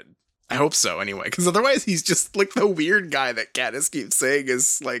not good. I hope so, anyway, because otherwise he's just like the weird guy that Katniss keeps saying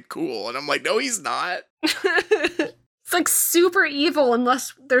is like cool, and I'm like, no, he's not. It's like super evil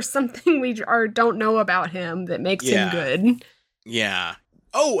unless there's something we don't know about him that makes him good. Yeah.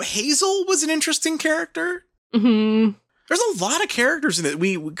 Oh, Hazel was an interesting character. Mm-hmm. There's a lot of characters in it.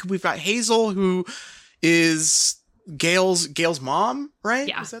 We've got Hazel, who is Gale's mom, right?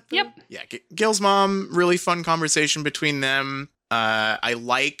 Yeah. Yeah, Gale's mom. Really fun conversation between them. I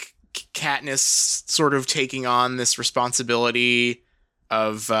like Katniss sort of taking on this responsibility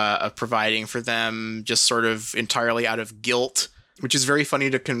of providing for them, just sort of entirely out of guilt, which is very funny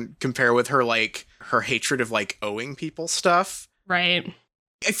to compare with her hatred of like owing people stuff. Right.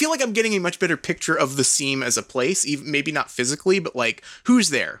 I feel like I'm getting a much better picture of the Seam as a place, even maybe not physically, but like who's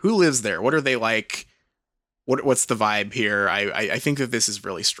there, who lives there, what are they like, what's the vibe here. I think that this is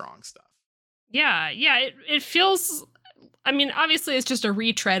really strong stuff. Yeah, it feels, I mean, obviously it's just a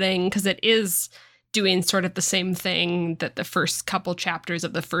retreading because it is doing sort of the same thing that the first couple chapters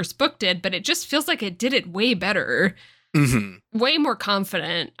of the first book did, but it just feels like it did it way better. Mm-hmm. Way more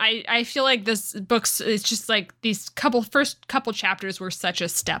confident. I feel like this book's, it's just like these first couple chapters were such a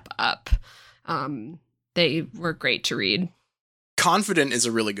step up. They were great to read. Confident is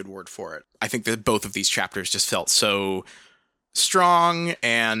a really good word for it. I think that both of these chapters just felt so strong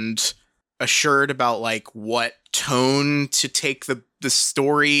and assured about like what tone to take the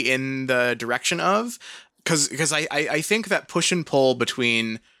story in the direction of. Because I think that push and pull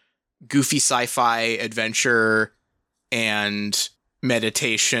between goofy sci-fi adventure and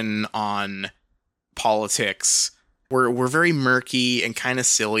meditation on politics were very murky and kind of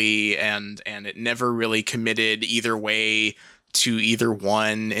silly, and it never really committed either way to either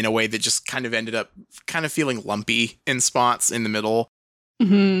one in a way that just kind of ended up kind of feeling lumpy in spots in the middle.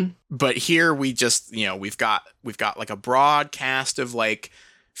 Mm-hmm. But here we just, we've got like a broad cast of like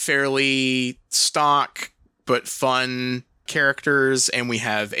fairly stock but fun characters, and we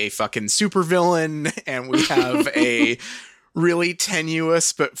have a fucking supervillain, and we have a really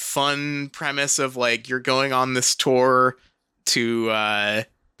tenuous but fun premise of like, you're going on this tour to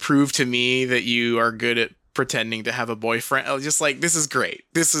prove to me that you are good at pretending to have a boyfriend. Just like, this is great.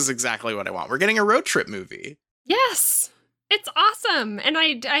 This is exactly what I want. We're getting a road trip movie. Yes. It's awesome. And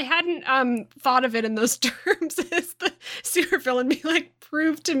I hadn't thought of it in those terms as the supervillain be like,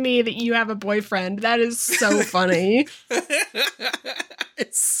 prove to me that you have a boyfriend. That is so funny.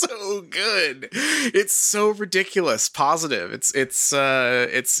 It's so good. It's so ridiculous. Positive. It's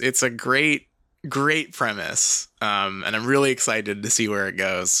a great premise. And I'm really excited to see where it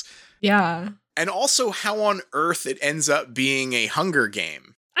goes. Yeah. And also how on earth it ends up being a Hunger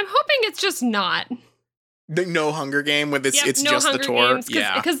Game. I'm hoping it's just not. No Hunger Game with it's no just Hunger the tour. Games,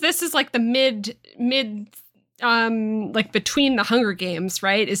 because this is like the mid like between the Hunger Games,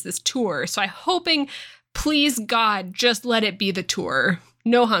 right? Is this tour. So I'm hoping, please God, just let it be the tour.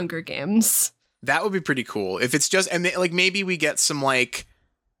 No Hunger Games. That would be pretty cool. If it's just, and like maybe we get some like,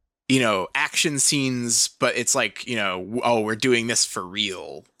 action scenes, but it's like, we're doing this for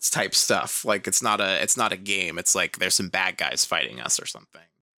real type stuff. Like it's not a game. It's like there's some bad guys fighting us or something.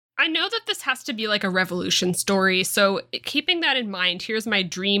 I know that this has to be like a revolution story, so keeping that in mind, here's my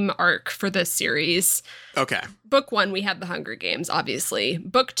dream arc for this series. Okay. Book 1, we have the Hunger Games, obviously.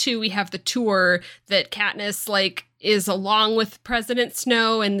 Book 2, we have the tour that Katniss, like, is along with President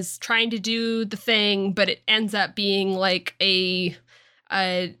Snow and is trying to do the thing, but it ends up being like a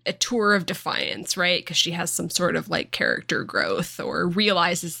tour of defiance, right? Because she has some sort of like character growth or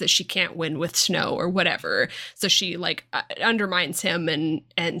realizes that she can't win with Snow or whatever. So she like undermines him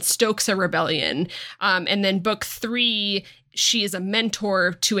and stokes a rebellion. And then book 3, she is a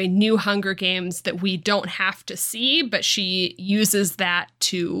mentor to a new Hunger Games that we don't have to see, but she uses that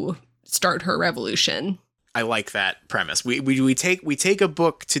to start her revolution. I like that premise. We take a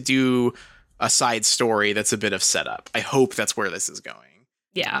book to do a side story that's a bit of setup. I hope that's where this is going.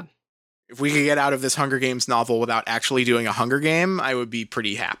 Yeah. If we could get out of this Hunger Games novel without actually doing a Hunger Game, I would be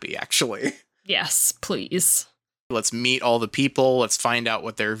pretty happy, actually. Yes, please. Let's meet all the people. Let's find out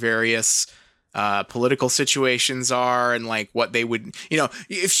what their various political situations are and like what they would,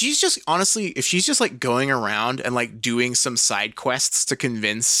 if she's just like going around and like doing some side quests to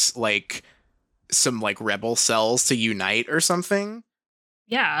convince like some like rebel cells to unite or something.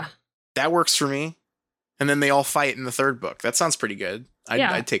 Yeah. That works for me. And then they all fight in the third book. That sounds pretty good.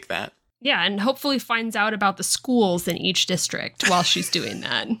 I'd take that. Yeah, and hopefully finds out about the schools in each district while she's doing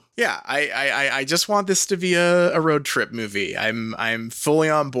that. Yeah, I just want this to be a road trip movie. I'm fully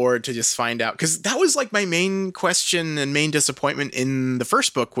on board to just find out, because that was like my main question and main disappointment in the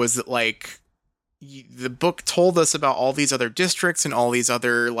first book was that like the book told us about all these other districts and all these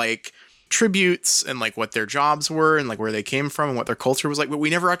other like tributes and like what their jobs were and like where they came from and what their culture was like, but we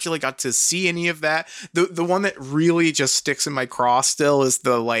never actually got to see any of that. The one that really just sticks in my craw still is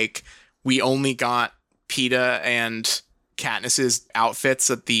the like, we only got Peeta and Katniss's outfits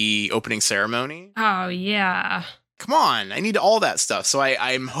at the opening ceremony. Oh yeah, come on, I need all that stuff. So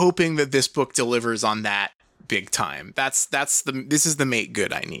I'm hoping that this book delivers on that big time. This is the make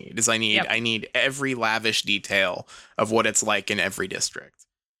good I need. I need every lavish detail of what it's like in every district.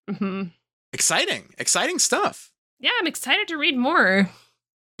 Mm-hmm. Exciting stuff. Yeah, I'm excited to read more.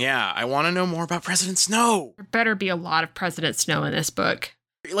 Yeah, I want to know more about President Snow. There better be a lot of President Snow in this book.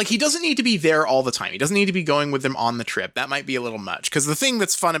 Like, he doesn't need to be there all the time. He doesn't need to be going with them on the trip. That might be a little much. Because the thing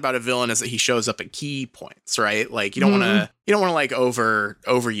that's fun about a villain is that he shows up at key points, right? Like, you don't want to like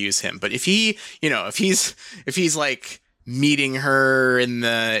overuse him. But if he, if he's like meeting her in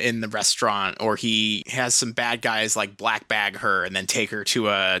the restaurant, or he has some bad guys like black bag her and then take her to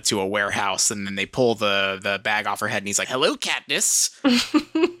a warehouse, and then they pull the bag off her head, and he's like, "Hello, Katniss.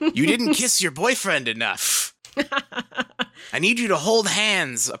 You didn't kiss your boyfriend enough. I need you to hold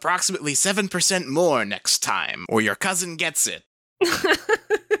hands approximately 7% more next time, or your cousin gets it."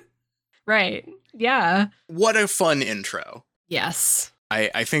 Right. Yeah. What a fun intro. Yes.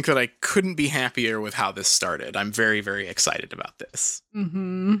 I think that I couldn't be happier with how this started. I'm very, very excited about this.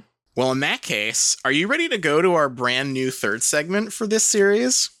 Mm-hmm. Well, in that case, are you ready to go to our brand new third segment for this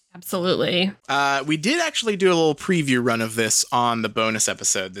series? Absolutely. We did actually do a little preview run of this on the bonus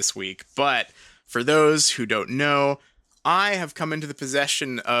episode this week, but for those who don't know, I have come into the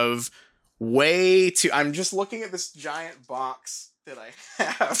possession of I'm just looking at this giant box that I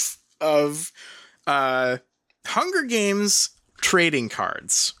have of Hunger Games trading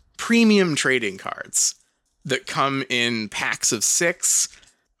cards, premium trading cards that come in packs of 6.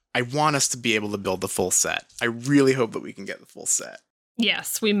 I want us to be able to build the full set. I really hope that we can get the full set.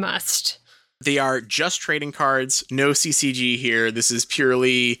 Yes, we must. They are just trading cards, no CCG here. This is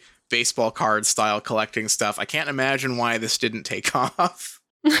purely baseball card style collecting stuff. I can't imagine why this didn't take off.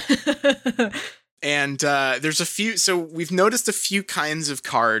 And there's a few, so we've noticed a few kinds of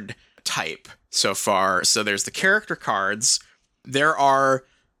card type so far. So there's the character cards. There are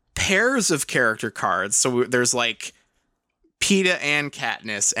pairs of character cards. So there's like Peeta and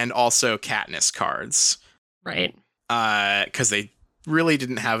Katniss, and also Katniss cards. Right. Because they really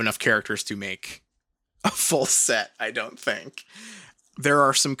didn't have enough characters to make a full set, I don't think. There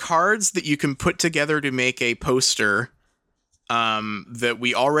are some cards that you can put together to make a poster that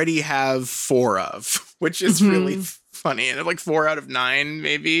we already have 4 of, which is really funny. And like 4 out of 9,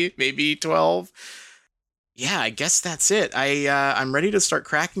 maybe 12. Yeah, I guess that's it. I'm ready to start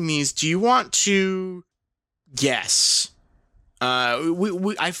cracking these. Do you want to guess?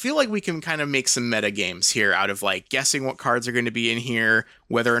 I feel like we can kind of make some meta games here out of like guessing what cards are going to be in here,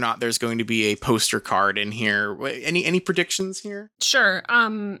 whether or not there's going to be a poster card in here. Any predictions here? Sure.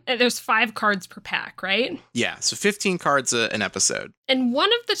 There's 5 cards per pack, right? Yeah, so 15 cards an episode. And one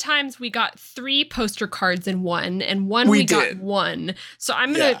of the times we got 3 poster cards in one, and one we got 1. So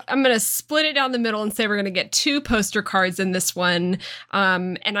I'm gonna split it down the middle and say we're gonna get 2 poster cards in this one.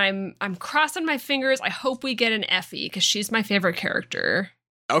 And I'm crossing my fingers. I hope we get an Effie, because she's my favorite character.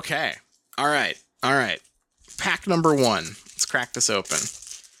 Okay. All right. Pack number 1. Let's crack this open.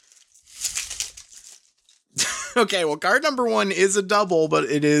 Okay, well, card number 1 is a double, but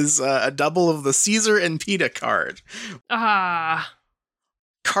it is a double of the Caesar and Peeta card.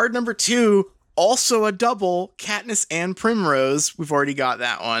 Card number 2, also a double, Katniss and Primrose. We've already got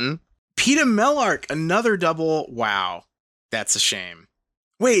that one. Peeta Mellark, another double. Wow, that's a shame.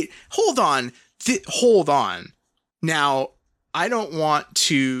 Wait, hold on. Hold on. Now, I don't want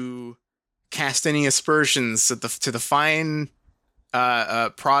to cast any aspersions to the fine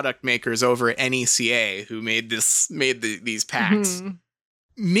product makers over at NECA who made these packs. Mm-hmm.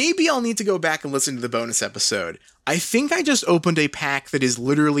 Maybe I'll need to go back and listen to the bonus episode. I think I just opened a pack that is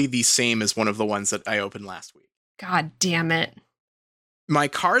literally the same as one of the ones that I opened last week. God damn it. My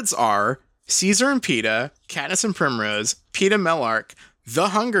cards are Caesar and Peeta, Katniss and Primrose, Peeta Mellark, The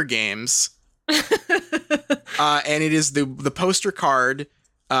Hunger Games, and it is the poster card.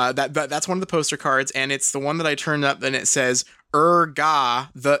 That's one of the poster cards, and it's the one that I turned up, and it says Urga,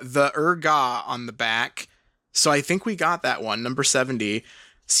 the Urga on the back. So I think we got that one, number 70.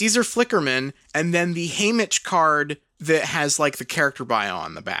 Caesar Flickerman, and then the Haymitch card that has like the character bio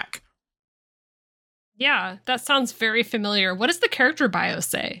on the back. Yeah, that sounds very familiar. What does the character bio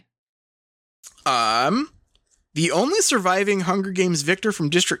say? The only surviving Hunger Games victor from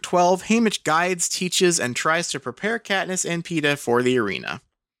District 12, Haymitch guides, teaches, and tries to prepare Katniss and Peeta for the arena.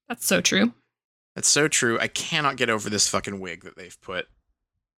 That's so true. That's so true. I cannot get over this fucking wig that they've put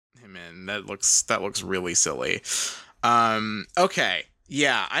him in. That looks really silly. Okay.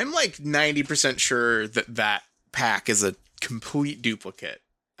 Yeah, I'm like 90% sure that pack is a complete duplicate.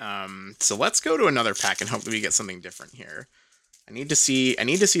 So let's go to another pack and hope that we get something different here. I need to see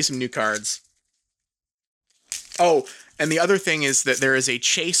some new cards. Oh, and the other thing is that there is a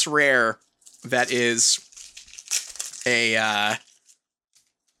chase rare that is a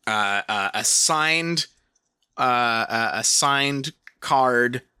signed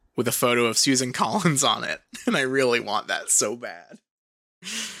card with a photo of Susan Collins on it, and I really want that so bad.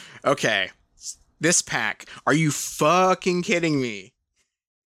 Okay, this pack. Are you fucking kidding me?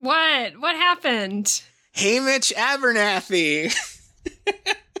 What? What happened? Haymitch Abernathy.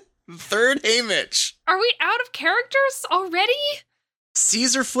 Third Haymitch. Are we out of characters already?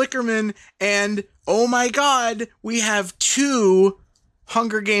 Caesar Flickerman, and oh my god, we have 2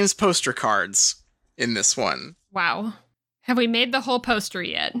 Hunger Games poster cards in this one. Wow. Have we made the whole poster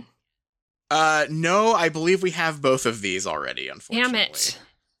yet? No, I believe we have both of these already, unfortunately. Damn it.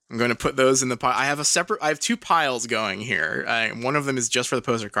 I'm going to put those in the pile. I have 2 piles going here. One of them is just for the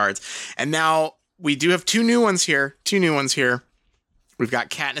poster cards. And now we do have 2 new ones here. We've got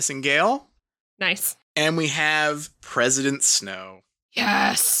Katniss and Gale. Nice. And we have President Snow.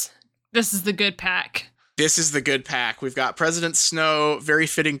 Yes. This is the good pack. We've got President Snow. Very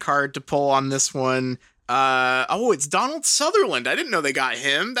fitting card to pull on this one. It's Donald Sutherland. I didn't know they got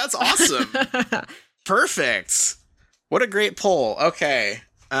him. That's awesome. Perfect. What a great pull. Okay.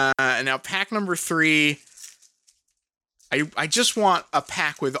 And now pack number 3. I just want a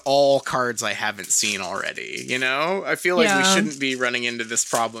pack with all cards I haven't seen already, you know? I feel like we shouldn't be running into this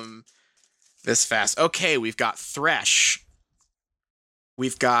problem this fast. Okay, we've got Thresh.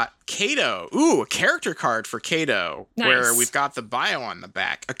 We've got Kato. Ooh, a character card for Kato, nice. Where we've got the bio on the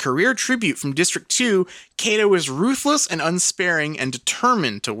back. A career tribute from District 2. Kato is ruthless and unsparing and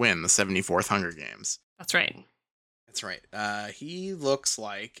determined to win the 74th Hunger Games. That's right. He looks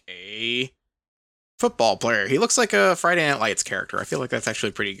like a football player. He looks like a Friday Night Lights character. I feel like that's actually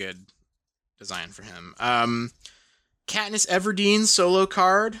a pretty good design for him. Katniss Everdeen solo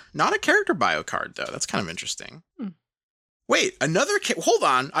card. Not a character bio card, though. That's kind of interesting. Wait, hold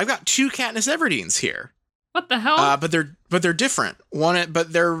on. I've got 2 Katniss Everdeens here. What the hell? But they're different.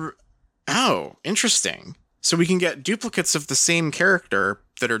 Oh, interesting. So we can get duplicates of the same character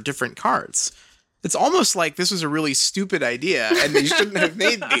that are different cards. It's almost like this was a really stupid idea and they shouldn't have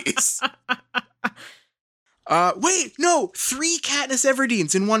made these. Wait, no, 3 Katniss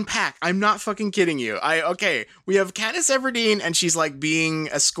Everdeens in one pack. I'm not fucking kidding you. We have Katniss Everdeen and she's like being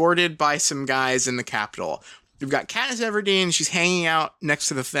escorted by some guys in the Capitol. We've got Katniss Everdeen. She's hanging out next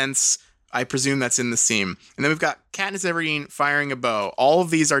to the fence. I presume that's in the seam. And then we've got Katniss Everdeen firing a bow. All of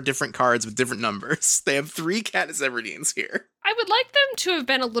these are different cards with different numbers. They have 3 Katniss Everdeens here. I would like them to have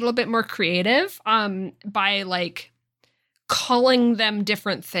been a little bit more creative by like calling them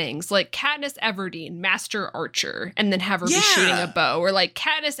different things, like Katniss Everdeen, Master Archer, and then have her be shooting a bow, or like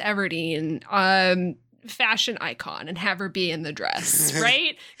Katniss Everdeen, fashion icon, and have her be in the dress,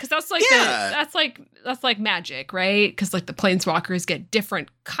 right? Because that's like that's like magic, right? Because like the planeswalkers get different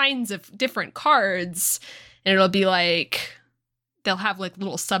kinds of different cards, and it'll be like they'll have like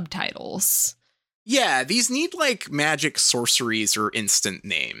little subtitles. Yeah, these need like magic sorceries or instant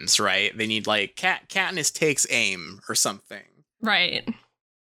names, right? They need like Katniss takes aim or something, right?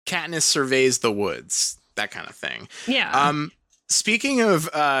 Katniss surveys the woods, that kind of thing. Yeah. Speaking of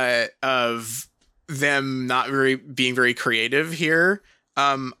them not being very creative here,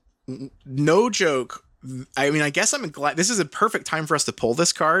 no joke. I mean, I guess I'm glad this is a perfect time for us to pull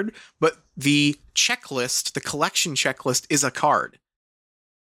this card, but the checklist, the collection checklist, is a card.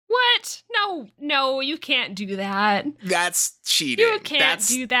 What? No, you can't do that. That's cheating. You can't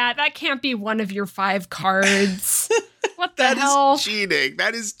do that. That can't be one of your 5 cards. What the hell?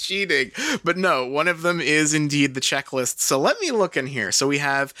 That is cheating. But no, one of them is indeed the checklist. So let me look in here. So we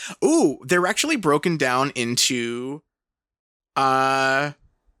have, they're actually broken down into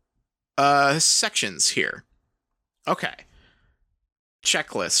sections here. Okay.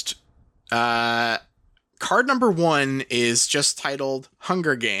 Checklist. Card number 1 is just titled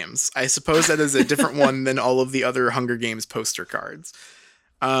Hunger Games. I suppose that is a different one than all of the other Hunger Games poster cards.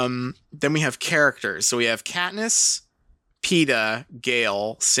 Then we have characters. So we have Katniss, Peeta,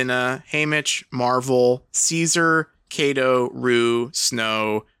 Gale, Cinna, Haymitch, Marvel, Caesar, Kato, Rue,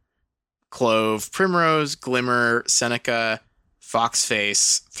 Snow, Clove, Primrose, Glimmer, Seneca,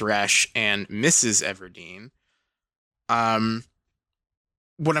 Foxface, Thresh, and Mrs. Everdeen.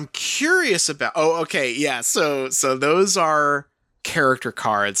 What I'm curious about... So those are character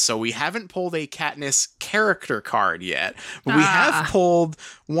cards. So we haven't pulled a Katniss character card yet. But we have pulled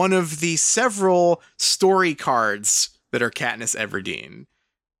one of the several story cards that are Katniss Everdeen.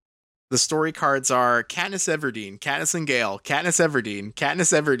 The story cards are Katniss Everdeen, Katniss and Gale, Katniss Everdeen,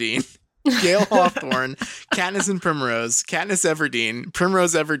 Katniss Everdeen, Gale Hawthorne, Katniss and Primrose, Katniss Everdeen,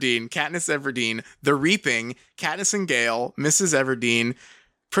 Primrose Everdeen, Katniss Everdeen, The Reaping, Katniss and Gale, Mrs. Everdeen,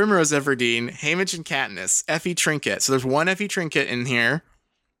 Primrose Everdeen, Haymitch and Katniss, Effie Trinket. So there's one Effie Trinket in here.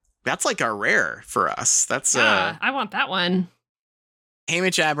 That's like a rare for us. That's I want that one.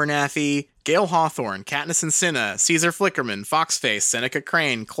 Haymitch Abernathy, Gale Hawthorne, Katniss and Cinna, Caesar Flickerman, Foxface, Seneca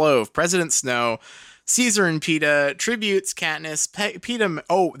Crane, Clove, President Snow, Caesar and Peeta, tributes, Katniss,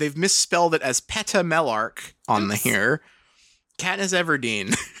 Peeta, they've misspelled it as Peta Melark on the here. Katniss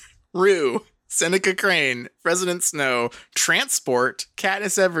Everdeen, Rue, Seneca Crane, President Snow, Transport,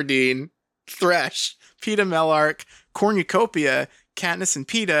 Katniss Everdeen, Thresh, Peeta Melark, Cornucopia, Katniss and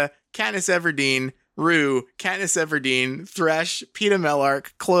Peeta, Katniss Everdeen, Rue, Katniss Everdeen, Thresh, Peeta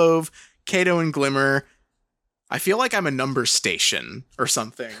Melark, Clove, Cato and Glimmer. I feel like I'm a number station or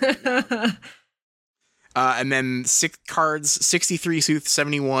something. And then 6 cards, 63 through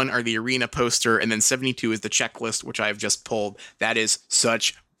 71 are the arena poster, and then 72 is the checklist, which I've just pulled. That is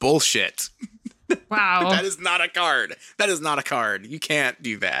such bullshit. Wow. That is not a card. That is not a card. You can't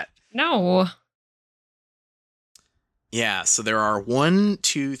do that. No. Yeah, so there are 1,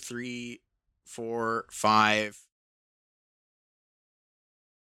 2, 3, 4, 5,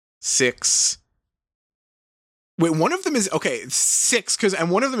 6. Wait, one of them is, 6, and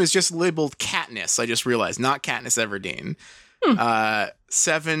one of them is just labeled Katniss, I just realized, not Katniss Everdeen.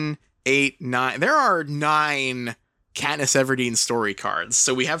 7, 8, 9. There are 9 Katniss Everdeen story cards,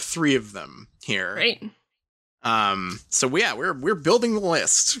 so we have 3 of them here. Great. So yeah, we're building the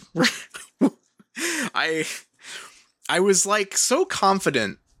list. I was like so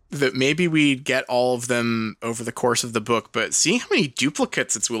confident that maybe we'd get all of them over the course of the book, but seeing how many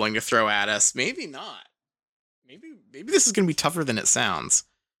duplicates it's willing to throw at us, maybe not. Maybe this is going to be tougher than it sounds.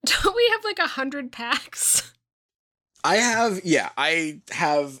 Don't we have like 100 packs? I have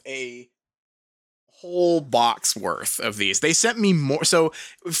a whole box worth of these. They sent me more. So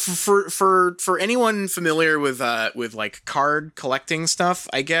for anyone familiar with like card collecting stuff,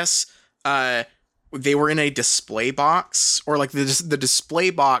 I guess, they were in a display box, or like the display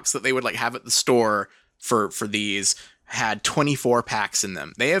box that they would like have at the store for these had 24 packs in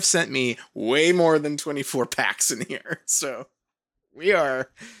them. They have sent me way more than 24 packs in here. So we are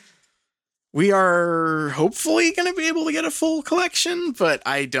hopefully going to be able to get a full collection, but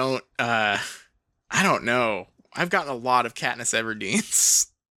I don't know. I've gotten a lot of Katniss Everdeens.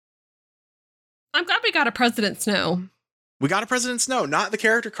 I'm glad we got a President Snow. We got a President Snow, not the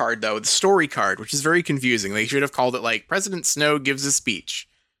character card though, the story card, which is very confusing. They should have called it like President Snow gives a speech.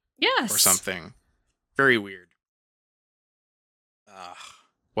 Yes. Or something. Very weird.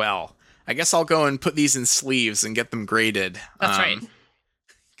 Well, I guess I'll go and put these in sleeves and get them graded. That's right.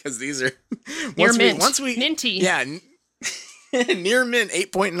 Because these are once we minty. Yeah, near mint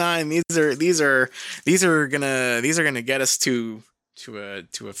 8.9. These are gonna get us to a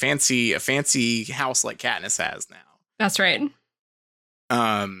fancy house like Katniss has now. That's right.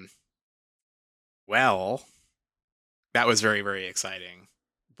 Well, that was very, very exciting.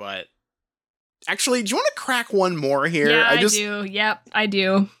 But actually, do you want to crack one more here? Yeah, I do. Yep, I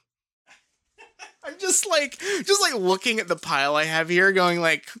do. I'm just like looking at the pile I have here, going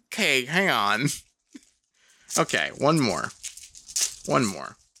like, okay, hang on. Okay, one more.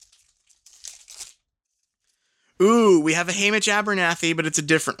 Ooh, we have a Haymitch Abernathy, but it's a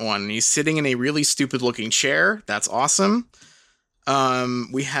different one. He's sitting in a really stupid looking chair. That's awesome.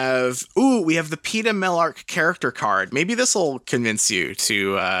 We have the Peeta Melark character card. Maybe this will convince you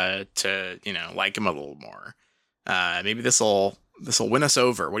to like him a little more. Maybe this will win us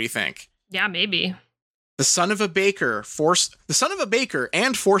over. What do you think? Yeah, maybe. The son of a baker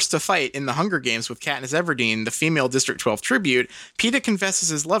and forced to fight in the Hunger Games with Katniss Everdeen, the female District 12 tribute. Peeta confesses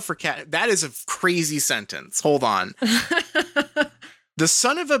his love for Katniss. That is a crazy sentence. Hold on. The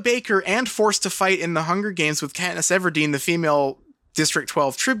son of a baker and forced to fight in the Hunger Games with Katniss Everdeen, the female District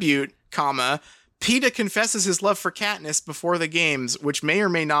 12 tribute, comma, Peeta confesses his love for Katniss before the games, which may or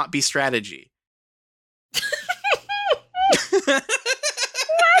may not be strategy. What?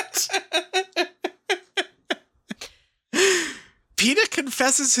 Peeta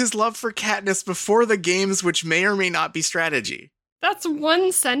confesses his love for Katniss before the games, which may or may not be strategy. That's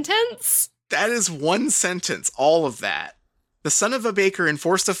one sentence? That is one sentence, all of that. The son of a baker and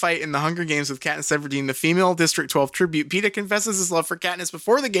forced to fight in the Hunger Games with Katniss Everdeen, the female District 12 tribute. Peeta confesses his love for Katniss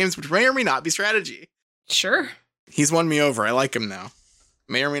before the games, which may or may not be strategy. Sure. He's won me over. I like him now.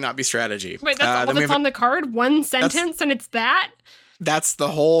 May or may not be strategy. Wait, that's all that's on the card? One sentence and it's that? That's the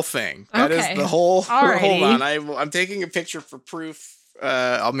whole thing. That is the whole... Alrighty. Hold on. I'm taking a picture for proof.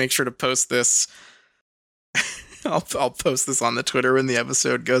 I'll make sure to post this. I'll post this on the Twitter when the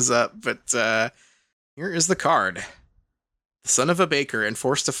episode goes up. But here is the card. The son of a baker and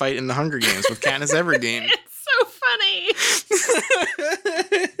forced to fight in the Hunger Games with Katniss Everdeen. It's so funny.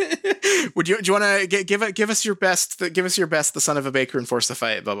 Do you want to give us your best? Give us your best. The son of a baker and forced to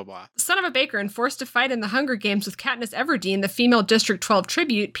fight. Blah blah blah. Son of a baker and forced to fight in the Hunger Games with Katniss Everdeen, the female District 12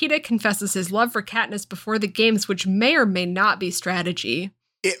 tribute. Peeta confesses his love for Katniss before the games, which may or may not be strategy.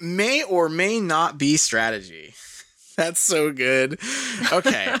 It may or may not be strategy. That's so good.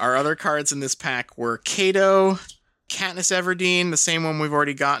 Okay, our other cards in this pack were Cato, Katniss Everdeen, the same one we've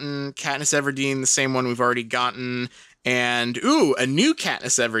already gotten, Katniss Everdeen, the same one we've already gotten, and, a new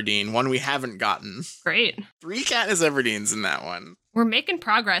Katniss Everdeen, one we haven't gotten. Great. 3 Katniss Everdeens in that one. We're making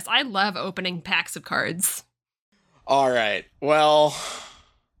progress. I love opening packs of cards. All right. Well,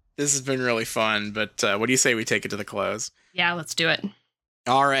 this has been really fun, but what do you say we take it to the close? Yeah, let's do it.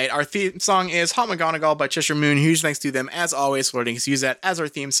 All right, our theme song is Hot McGonagall by Cheshire Moon. Huge thanks to them, as always, for letting us use that as our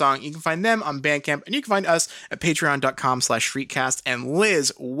theme song. You can find them on Bandcamp, and you can find us at patreon.com/freakcast. And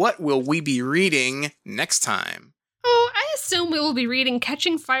Liz, what will we be reading next time? Oh, I assume we will be reading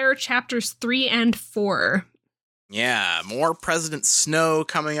Catching Fire chapters 3 and 4. Yeah, more President Snow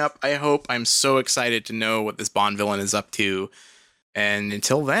coming up, I hope. I'm so excited to know what this Bond villain is up to. And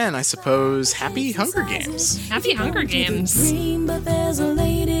until then, I suppose, happy Hunger Games. Happy Hunger Games. Dream, but there's a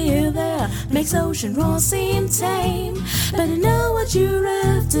lady there, makes ocean roar seem tame. Better know what you're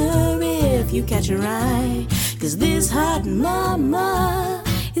after if you catch her eye. 'Cause this hot mama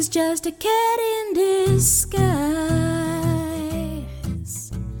is just a cat in disguise.